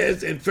Bible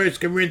says in 1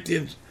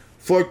 Corinthians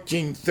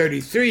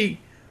 14:33,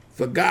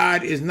 for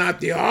God is not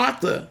the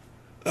author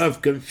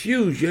of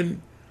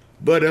confusion,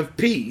 but of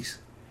peace,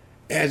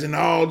 as in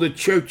all the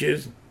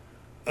churches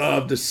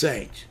of the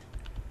saints.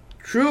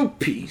 True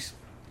peace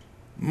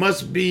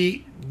must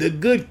be the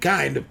good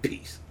kind of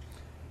peace.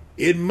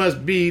 It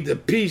must be the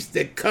peace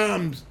that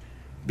comes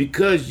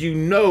because you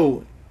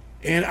know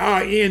and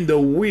are in the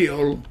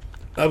will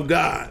of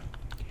God.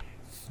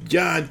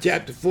 John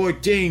chapter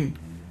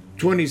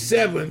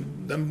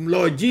 14:27, the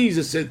Lord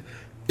Jesus said,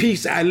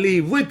 peace I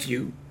leave with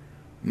you,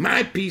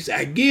 my peace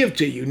I give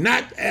to you,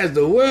 not as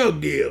the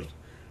world gives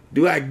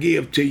do I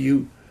give to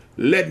you.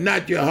 Let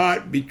not your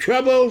heart be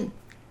troubled,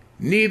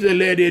 neither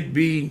let it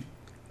be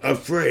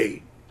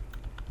afraid.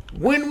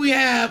 When we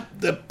have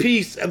the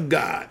peace of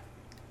God,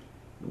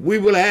 we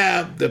will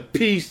have the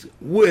peace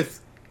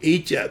with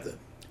each other.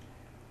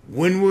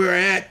 When we're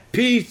at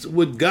peace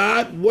with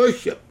God,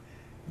 worship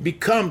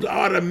becomes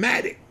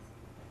automatic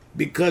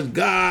because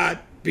God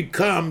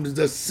becomes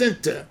the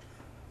center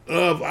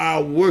of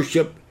our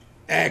worship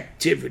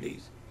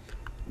activities.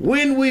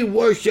 When we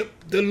worship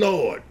the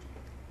Lord,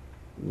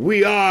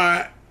 we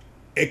are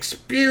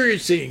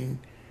expressing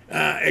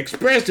to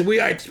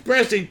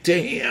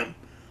him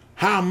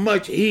how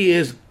much he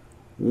is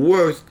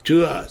worth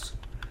to us.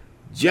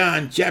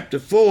 John chapter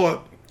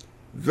 4,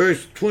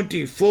 verse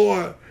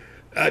 24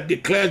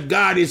 declares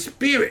God is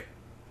spirit,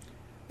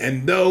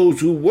 and those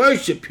who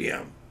worship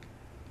him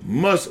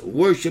must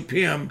worship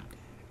him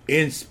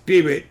in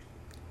spirit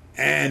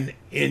and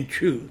in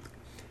truth.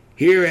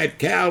 Here at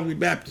Calvary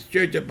Baptist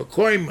Church of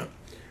Pacoima,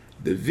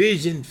 the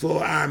vision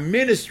for our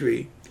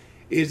ministry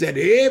is that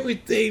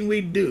everything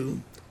we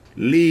do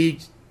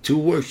leads to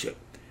worship.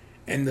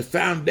 And the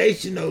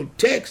foundational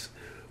text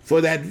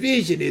for that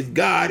vision is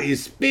God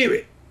is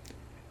spirit,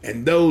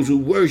 and those who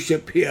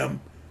worship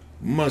him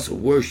must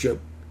worship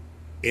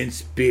in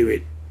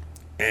spirit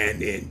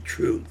and in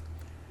truth.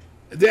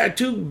 There are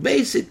two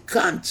basic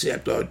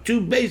concepts or two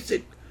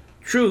basic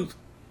truths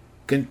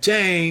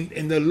contained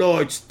in the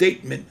Lord's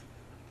statement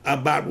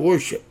about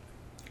worship.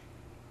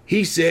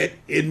 He said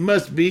it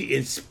must be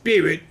in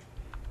spirit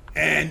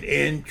and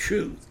in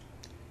truth.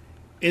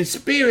 In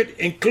spirit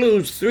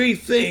includes three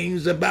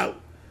things about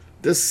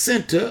the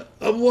center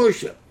of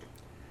worship.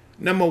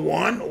 Number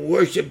one,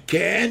 worship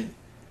can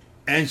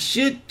and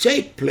should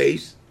take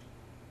place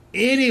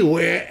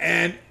anywhere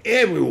and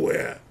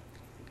everywhere,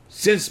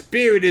 since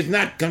spirit is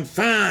not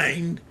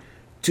confined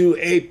to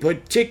a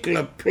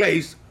particular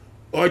place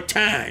or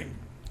time.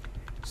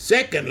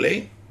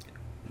 Secondly,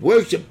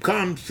 worship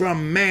comes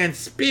from man's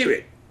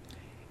spirit.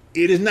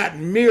 It is not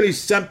merely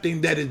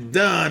something that is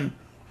done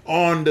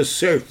on the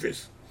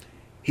surface.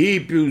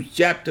 Hebrews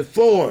chapter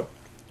 4,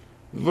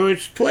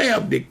 verse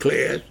 12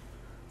 declares,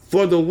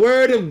 "For the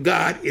word of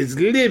God is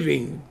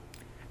living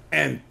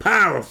and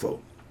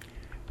powerful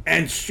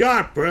and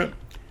sharper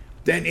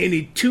than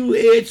any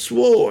two-edged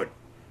sword,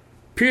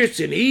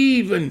 piercing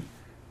even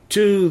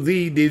to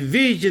the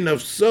division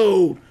of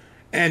soul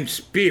and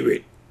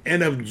spirit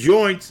and of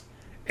joints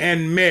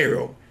and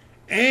marrow,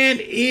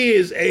 and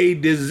is a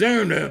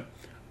discerner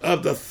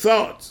of the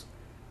thoughts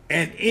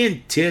and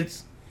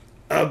intents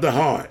of the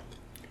heart."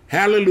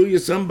 Hallelujah,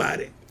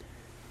 somebody.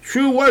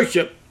 True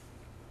worship,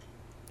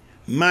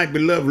 my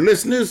beloved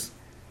listeners,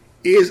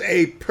 is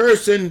a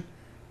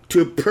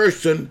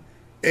person-to-person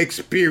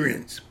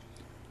experience,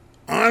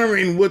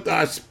 honoring with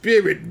our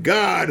spirit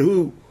God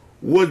who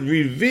was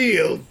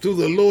revealed through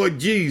the Lord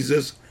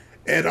Jesus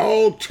at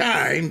all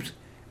times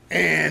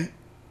and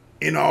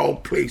in all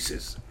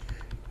places.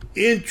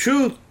 In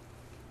truth,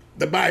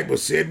 the Bible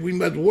said we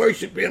must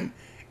worship him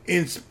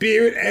in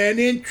spirit and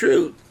in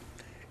truth.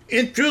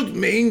 In truth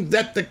means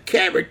that the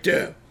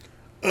character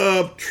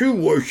of true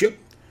worship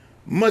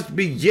must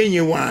be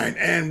genuine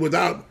and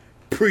without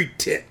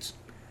pretense.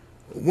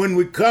 When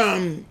we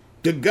come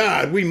to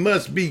God, we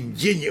must be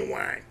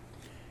genuine.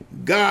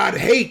 God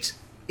hates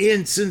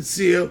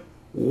insincere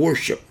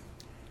worship.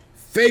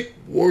 Fake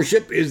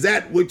worship is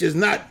that which is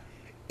not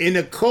in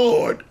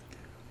accord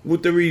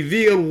with the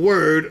revealed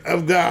word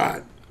of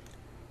God.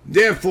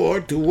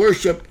 Therefore, to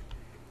worship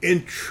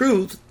in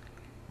truth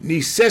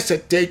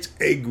necessitates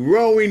a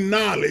growing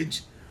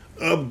knowledge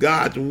of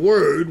God's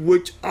word,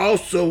 which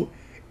also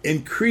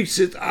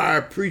increases our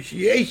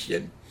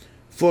appreciation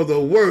for the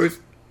worth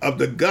of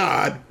the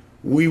God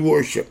we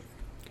worship.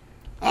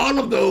 All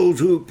of those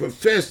who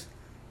profess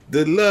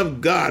to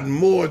love God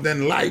more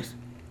than life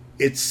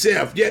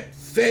itself, yet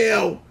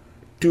fail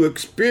to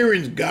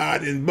experience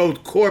God in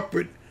both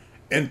corporate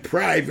and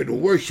private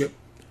worship,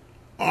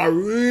 are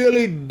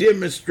really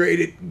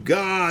demonstrated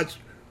God's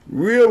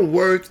real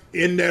worth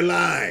in their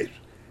lives.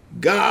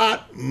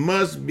 God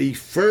must be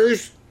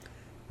first.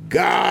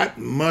 God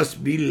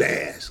must be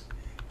last.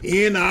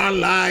 In our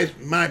lives,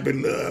 my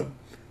beloved,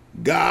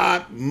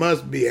 God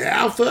must be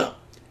Alpha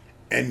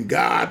and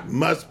God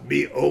must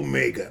be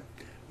Omega.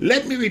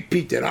 Let me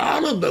repeat that.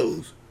 All of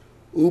those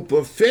who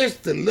profess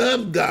to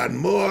love God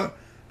more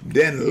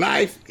than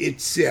life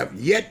itself,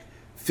 yet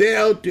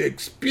fail to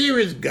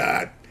experience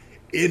God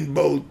in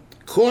both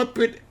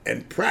corporate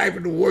and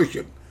private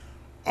worship,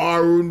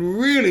 are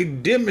really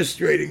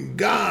demonstrating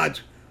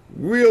God's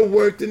real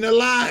worth in their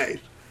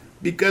lives.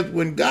 Because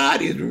when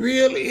God is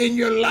real in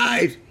your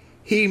life,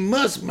 he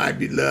must, my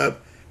beloved,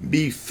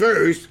 be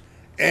first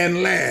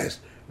and last.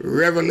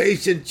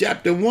 Revelation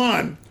chapter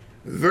 1,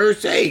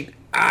 verse 8,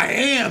 "I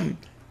am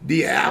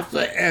the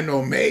Alpha and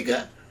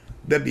Omega,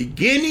 the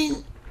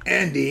beginning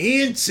and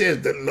the end,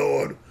 says the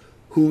Lord,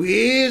 who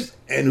is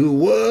and who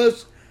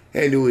was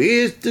and who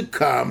is to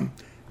come,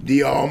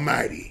 the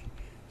Almighty."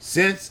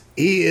 Since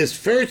he is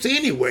first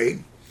anyway,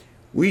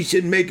 we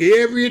should make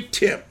every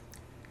attempt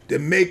to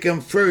make him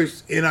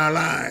first in our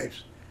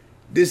lives.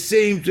 This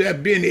seems to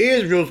have been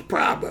Israel's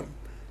problem,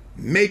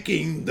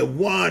 making the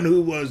one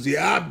who was the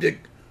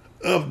object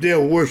of their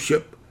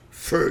worship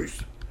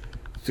first.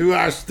 Through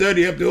our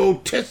study of the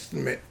Old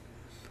Testament,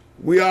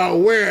 we are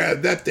aware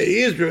that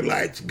the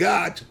Israelites,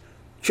 God's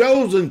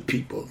chosen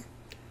people,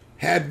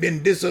 had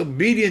been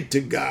disobedient to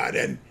God,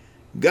 and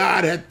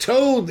God had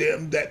told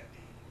them that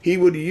he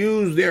would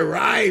use their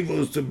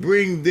rivals to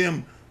bring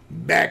them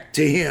back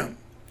to him.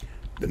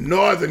 The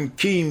northern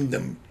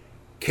kingdom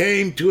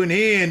came to an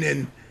end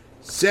in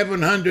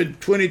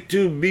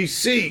 722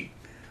 BC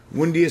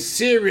when the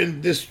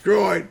Assyrians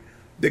destroyed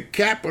the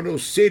capital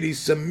city,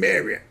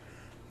 Samaria.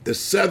 The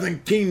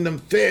southern kingdom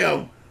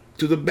fell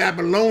to the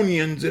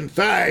Babylonians in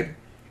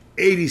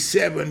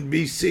 587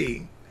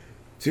 BC.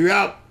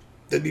 Throughout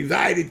the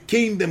divided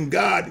kingdom,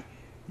 God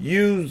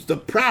used the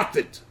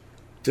prophets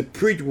to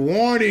preach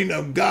warning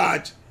of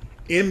God's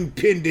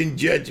impending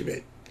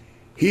judgment.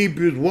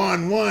 Hebrews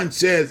 1:1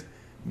 says,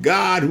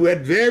 "God, who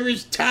at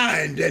various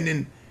times and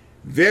in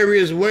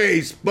various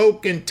ways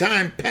spoke in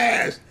time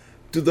past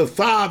to the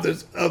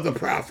fathers of the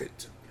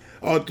prophets,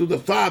 or to the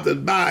fathers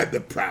by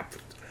the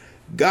prophets,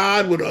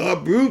 God would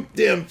uproot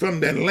them from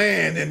their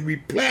land and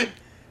replant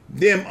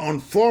them on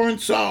foreign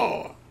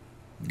soil."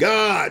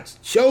 God's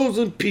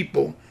chosen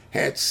people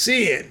had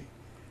sinned,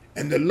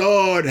 and the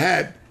Lord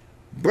had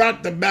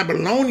brought the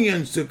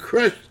Babylonians to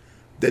crush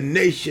the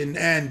nation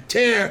and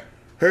tear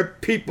her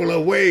people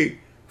away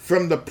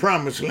from the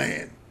promised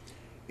land.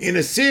 In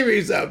a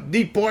series of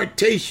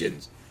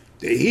deportations,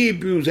 the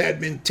Hebrews had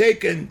been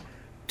taken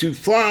to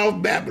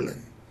far-off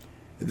Babylon.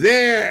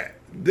 There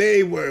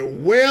they were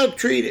well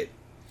treated.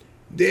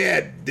 They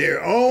had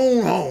their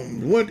own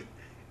homes, went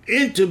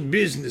into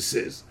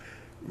businesses,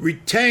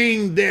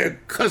 retained their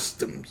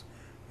customs.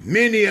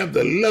 Many of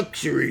the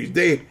luxuries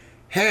they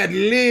had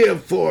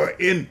lived for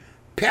in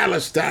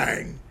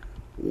Palestine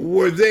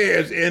were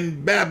theirs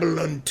in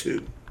Babylon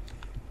too.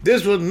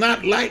 This was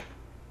not like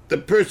the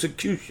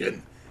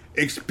persecution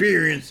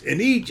experienced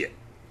in Egypt.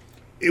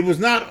 It was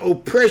not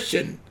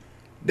oppression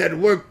that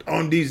worked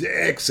on these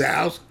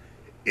exiles.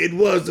 It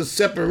was the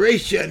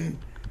separation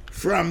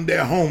from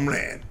their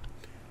homeland.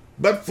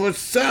 But for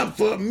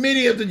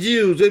many of the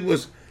Jews,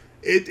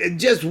 it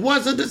just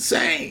wasn't the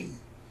same.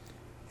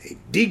 A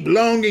deep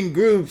longing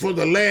grew for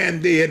the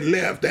land they had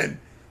left and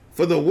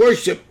for the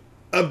worship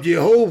of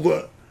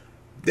Jehovah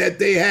that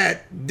they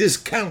had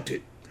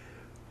discounted.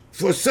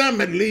 For some,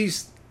 at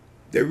least,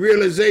 the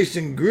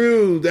realization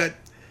grew that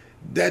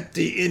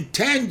the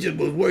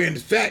intangibles were in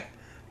fact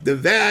the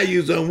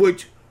values on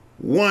which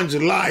one's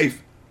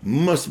life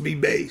must be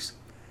based.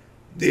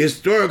 The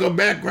historical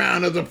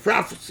background of the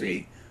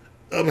prophecy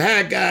of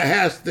Haggai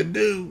has to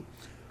do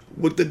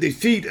with the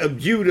defeat of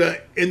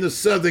Judah in the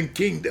southern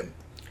kingdom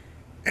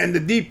and the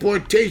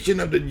deportation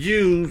of the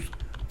Jews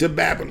to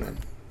Babylon.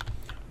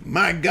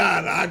 My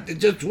God, I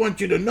just want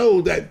you to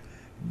know that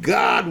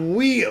God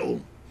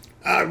will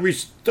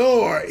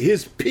restore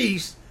his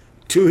peace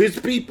to his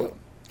people,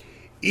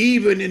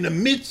 even in the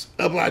midst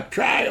of our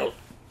trials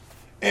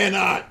and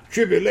our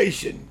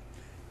tribulation.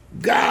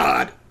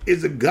 God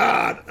is a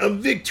God of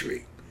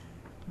victory.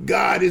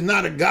 God is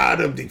not a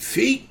God of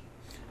defeat.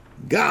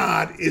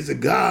 God is a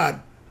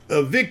God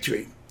of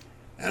victory.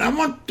 And I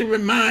want to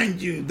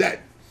remind you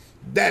that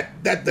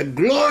the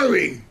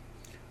glory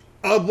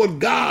of what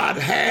God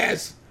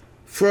has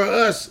for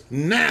us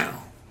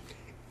now,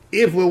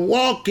 if we're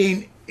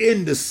walking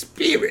in the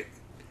Spirit,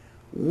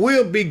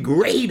 will be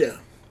greater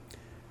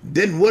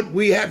than what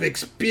we have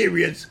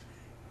experienced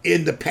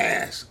in the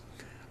past.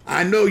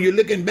 I know you're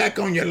looking back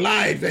on your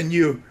life and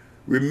you're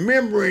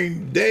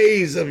remembering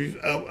days of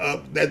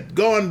that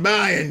gone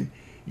by, and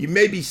you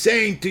may be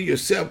saying to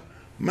yourself,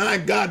 my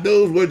God,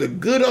 those were the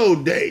good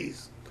old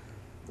days.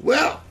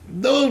 Well,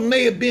 those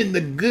may have been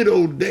the good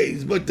old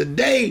days, but the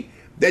day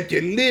that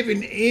you're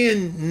living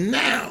in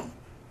now,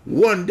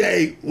 one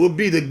day will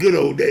be the good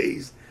old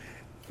days.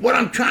 What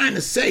I'm trying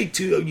to say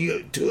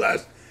to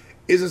us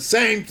is the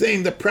same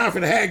thing the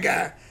prophet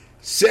Haggai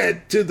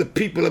said to the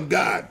people of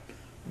God.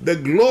 The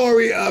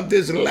glory of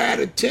this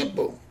latter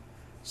temple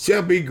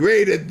shall be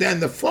greater than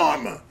the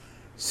former,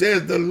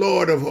 says the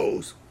Lord of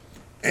hosts.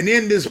 And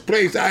in this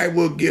place I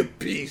will give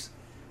peace,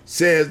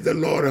 says the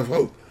Lord of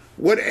hosts.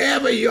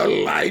 Whatever your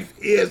life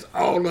is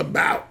all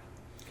about,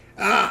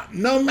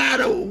 no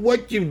matter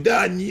what you've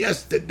done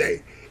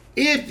yesterday,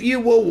 if you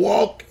will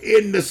walk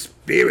in the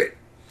Spirit,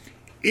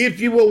 if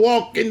you will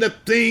walk in the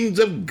things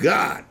of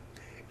God,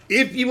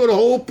 if you will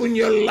open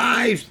your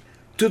lives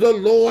to the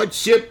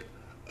Lordship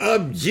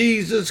of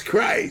Jesus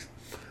Christ,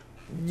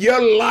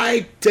 your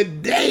life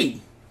today,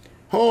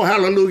 oh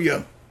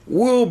hallelujah,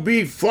 will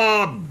be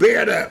far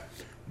better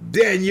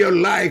than your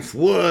life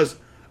was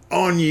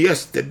on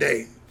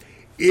yesterday.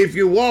 If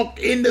you walk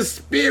in the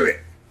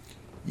Spirit,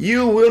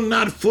 you will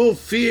not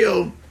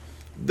fulfill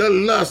the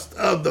lust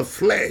of the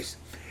flesh.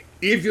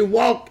 If you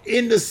walk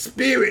in the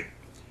Spirit,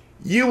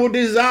 you will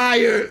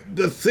desire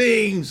the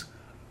things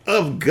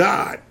of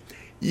God.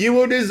 You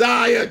will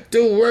desire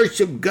to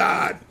worship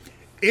God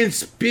in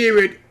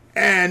spirit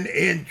and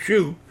in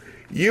truth.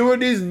 You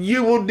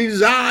will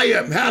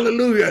desire,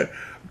 hallelujah,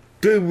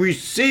 to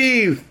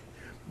receive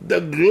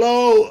the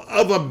glow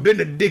of a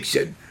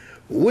benediction.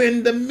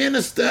 When the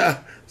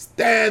minister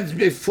stands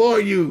before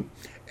you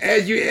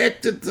as you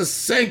exit the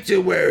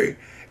sanctuary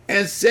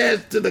and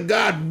says to the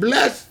God,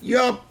 bless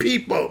your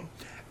people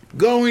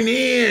going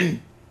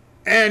in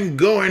and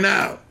going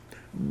out.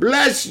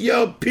 Bless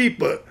your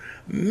people.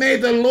 May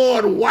the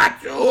Lord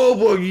watch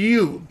over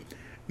you.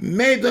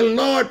 May the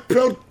Lord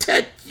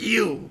protect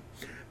you.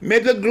 May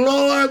the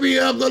glory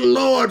of the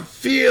Lord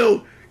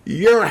fill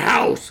your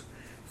house,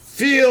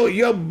 fill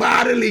your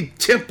bodily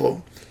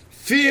temple,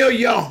 fill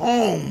your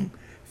home,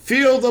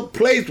 fill the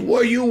place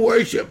where you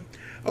worship.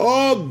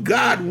 Oh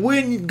God,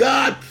 when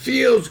God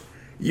fills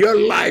your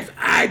life,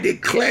 I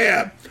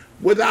declare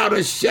without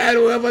a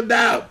shadow of a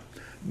doubt,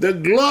 the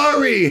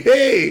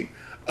glory,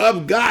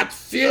 of God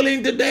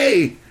filling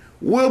today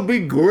will be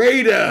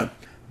greater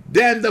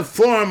than the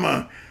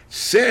former,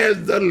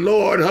 says the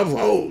Lord of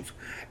hosts.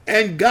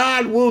 And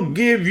God will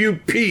give you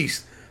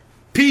peace,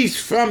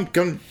 peace from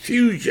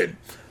confusion,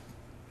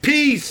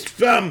 peace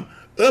from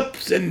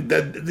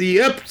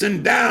the ups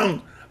and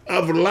downs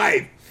of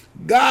life.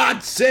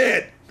 God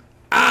said,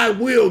 I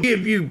will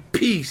give you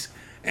peace,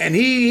 and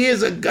he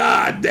is a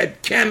God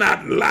that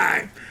cannot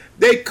lie.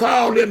 They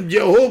call him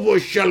Jehovah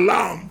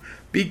Shalom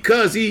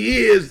because he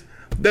is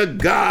the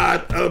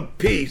God of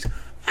peace.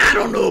 I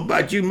don't know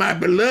about you, my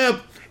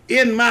beloved.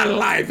 In my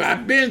life,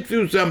 I've been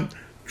through some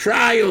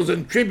trials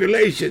and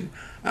tribulations.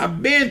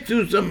 I've been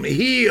through some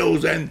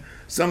hills and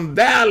some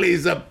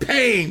valleys of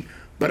pain,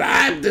 but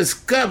I've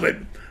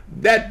discovered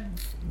that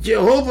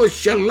Jehovah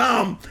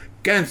Shalom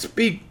can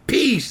speak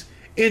peace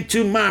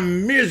into my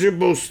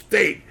miserable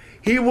state.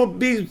 He'll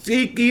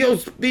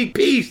speak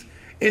peace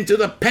into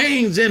the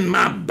pains in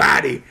my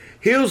body.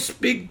 He'll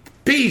speak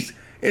peace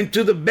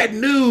into the bad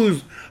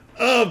news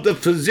of the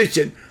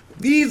physician.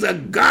 He's a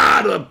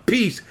God of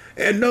peace.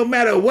 And no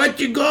matter what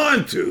you're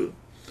going through,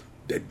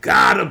 the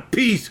God of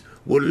peace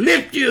will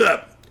lift you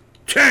up,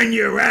 turn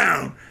you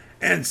around,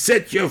 and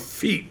set your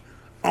feet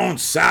on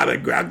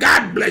solid ground.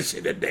 God bless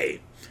you today.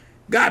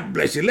 God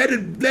bless you.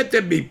 Let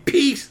there be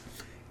peace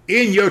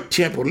in your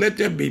temple. Let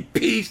there be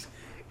peace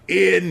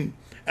in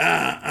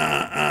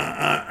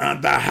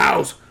the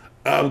house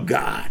of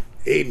God.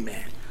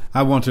 Amen.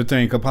 I want to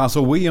thank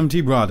Apostle William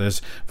T. Broadous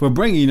for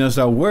bringing us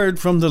a word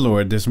from the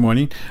Lord this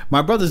morning.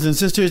 My brothers and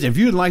sisters, if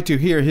you'd like to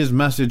hear his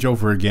message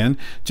over again,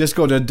 just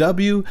go to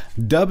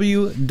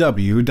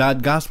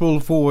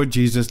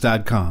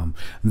www.gospelforjesus.com.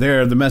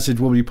 There, the message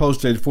will be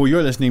posted for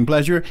your listening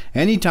pleasure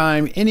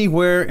anytime,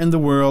 anywhere in the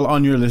world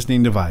on your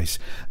listening device.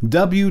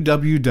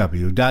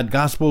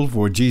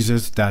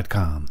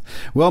 www.gospelforjesus.com.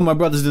 Well, my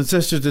brothers and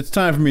sisters, it's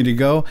time for me to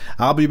go.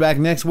 I'll be back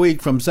next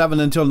week from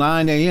 7 until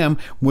 9 a.m.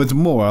 with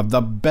more of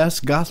the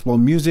best gospel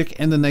music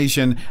in the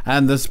nation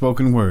and the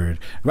spoken word,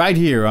 right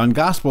here on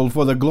Gospel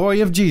for the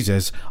Glory of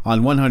Jesus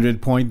on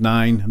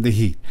 100.9 The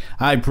Heat.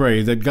 I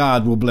pray that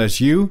God will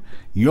bless you,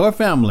 your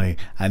family,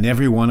 and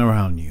everyone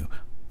around you.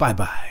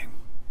 Bye-bye.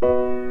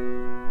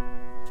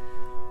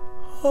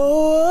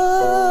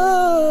 Oh,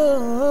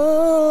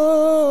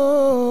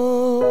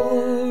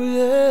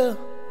 yeah.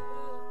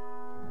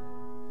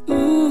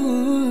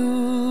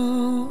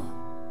 Ooh.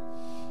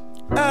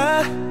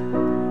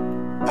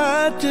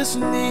 I just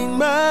need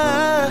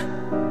my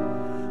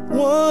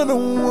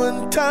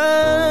one-on-one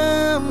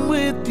time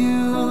with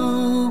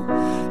you,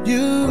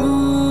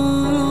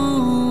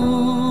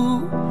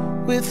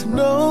 with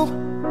no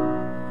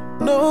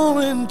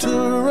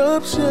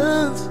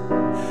interruptions.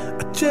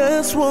 I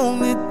just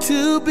want it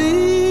to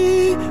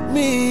be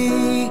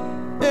me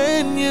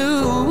and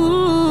you.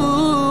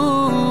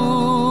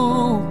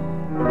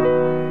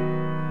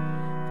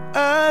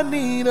 I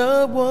need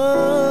a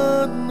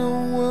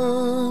one-on-one.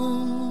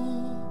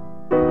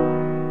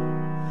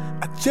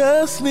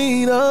 Just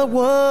need a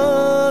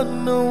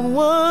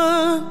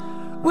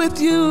one-on-one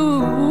with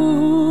you.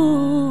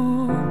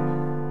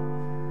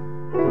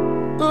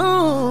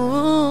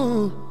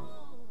 Oh,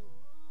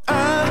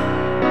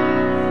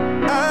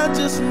 I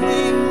just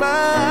need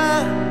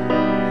my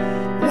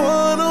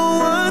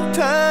one-on-one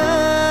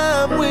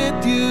time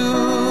with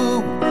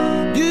you.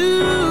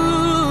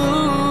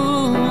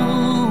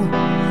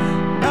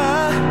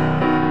 I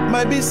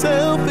might be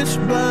selfish,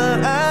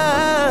 but I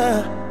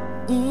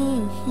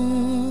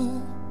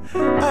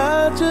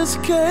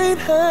just can't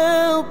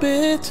help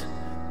it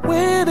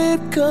when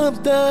it comes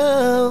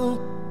down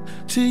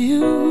to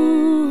you.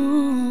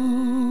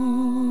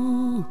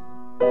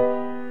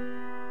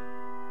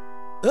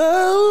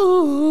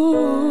 Oh,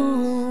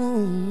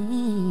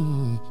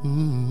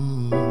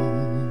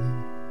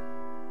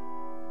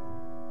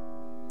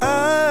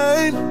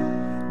 I'm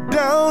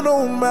down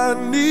on my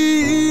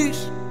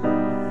knees,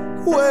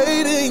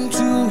 waiting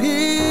to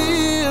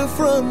hear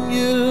from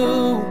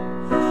you.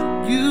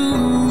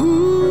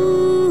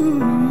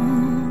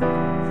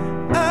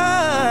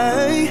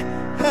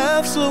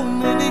 So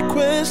many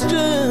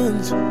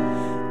questions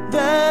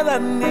that I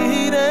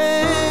need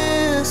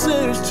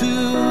answers to.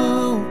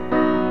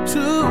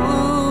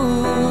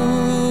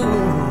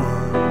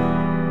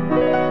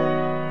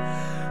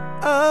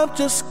 I'm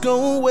just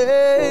gonna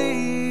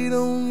wait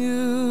on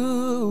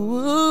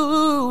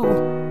you.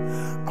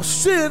 I'll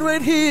sit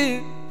right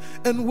here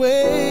and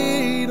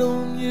wait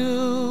on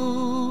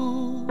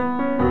you.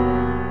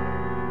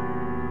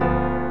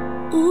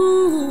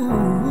 Ooh.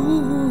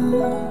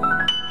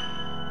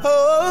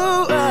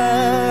 Oh,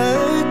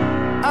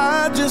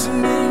 I just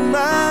need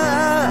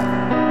my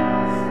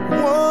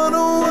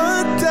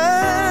one-on-one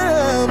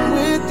time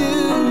with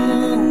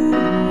you.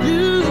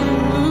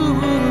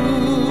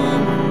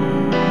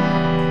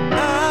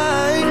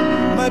 I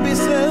might be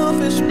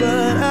selfish,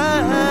 but I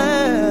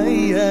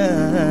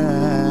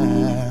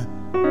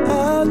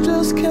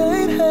just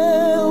can't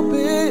help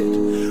it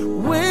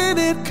when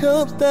it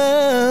comes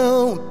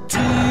down to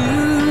you.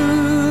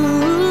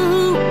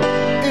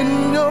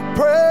 In your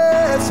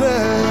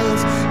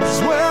presence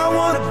is where I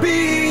want to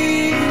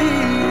be.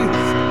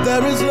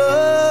 There is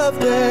love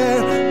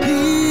there,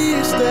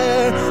 peace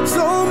there,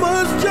 so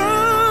much joy.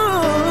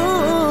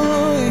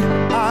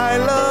 I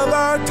love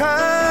our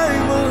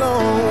time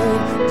alone,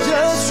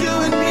 just you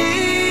and me.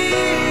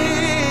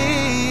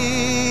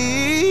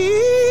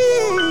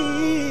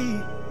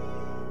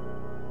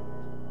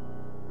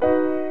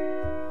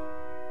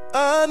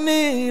 I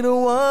need a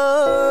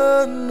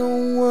one-on-one.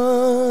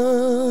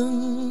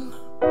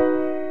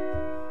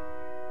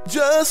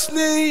 Just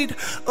need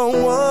a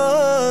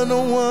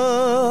one-on-one.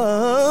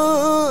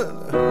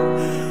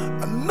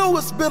 I know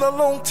it's been a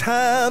long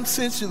time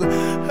since you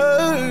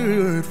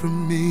heard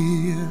from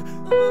me,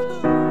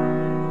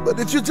 but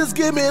if you just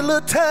give me a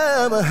little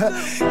time,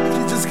 if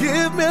you just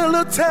give me a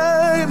little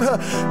time,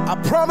 I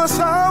promise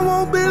I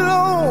won't be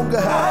long.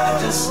 I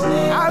just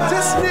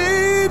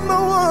need my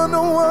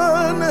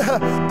one-on-one.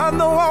 I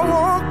know I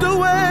walked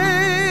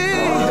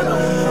away,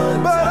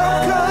 but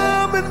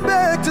I'm coming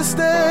back to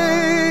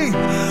stay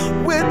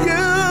with you.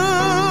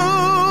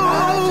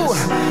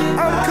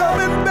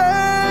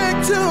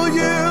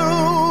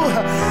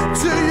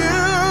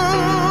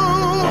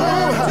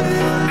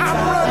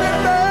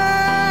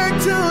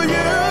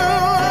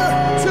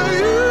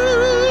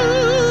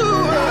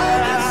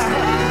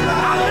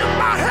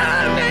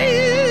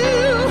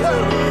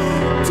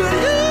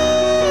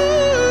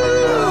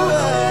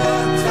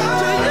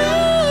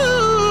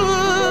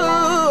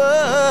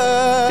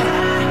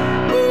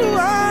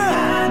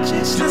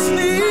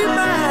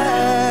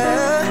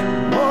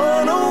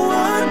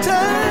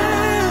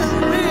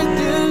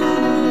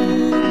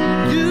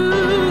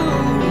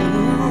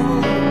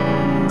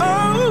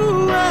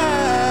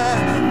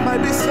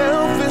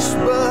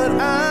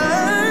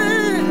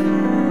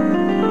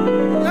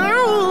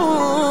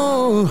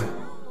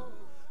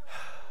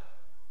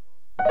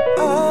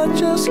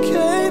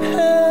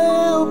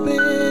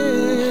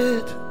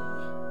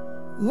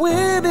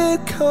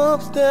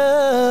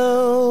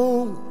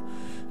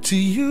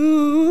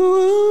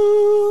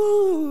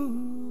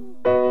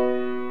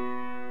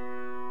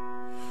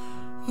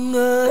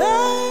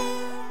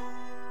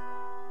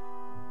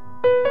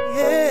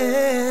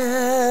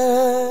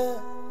 Yeah.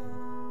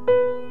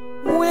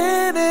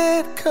 When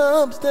it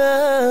comes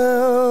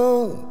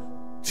down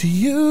to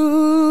you.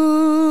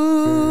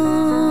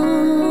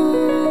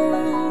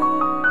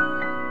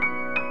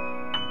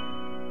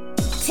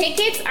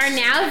 Tickets are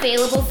now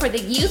available for the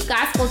Youth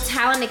Gospel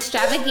Talent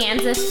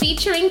Extravaganza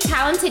featuring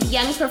talented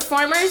young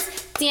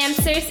performers,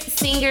 dancers,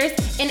 singers,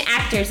 and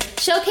actors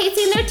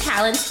showcasing their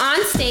talents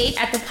on stage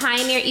at the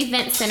Pioneer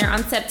Event Center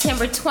on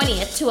September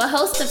 20th to a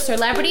host of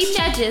celebrity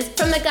judges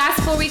from the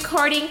gospel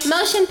recording,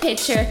 motion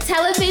picture,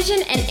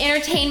 television, and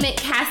entertainment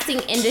casting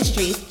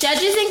industries.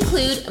 Judges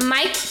include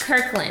Mike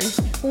Kirkland,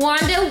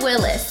 Wanda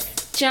Willis,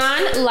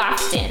 John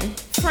Lofton,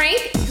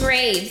 Frank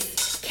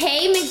Graves,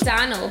 Kay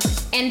McDonald,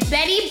 and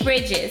Betty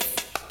Bridges.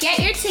 Get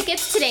your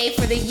tickets today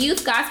for the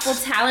Youth Gospel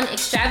Talent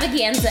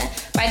Extravaganza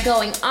by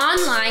going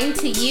online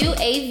to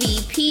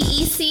uavpec.com,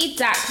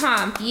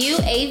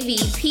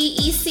 uavpec.com,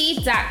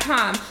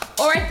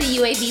 or at the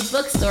UAV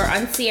bookstore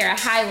on Sierra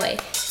Highway.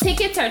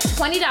 Tickets are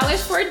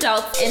 $20 for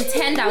adults and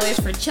 $10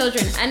 for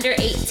children under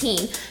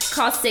 18.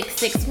 Call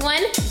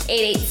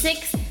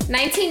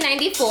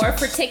 661-886-1994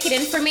 for ticket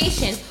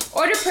information,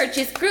 or to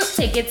purchase group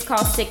tickets, call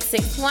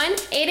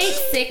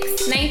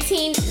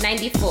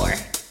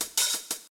 661-886-1994.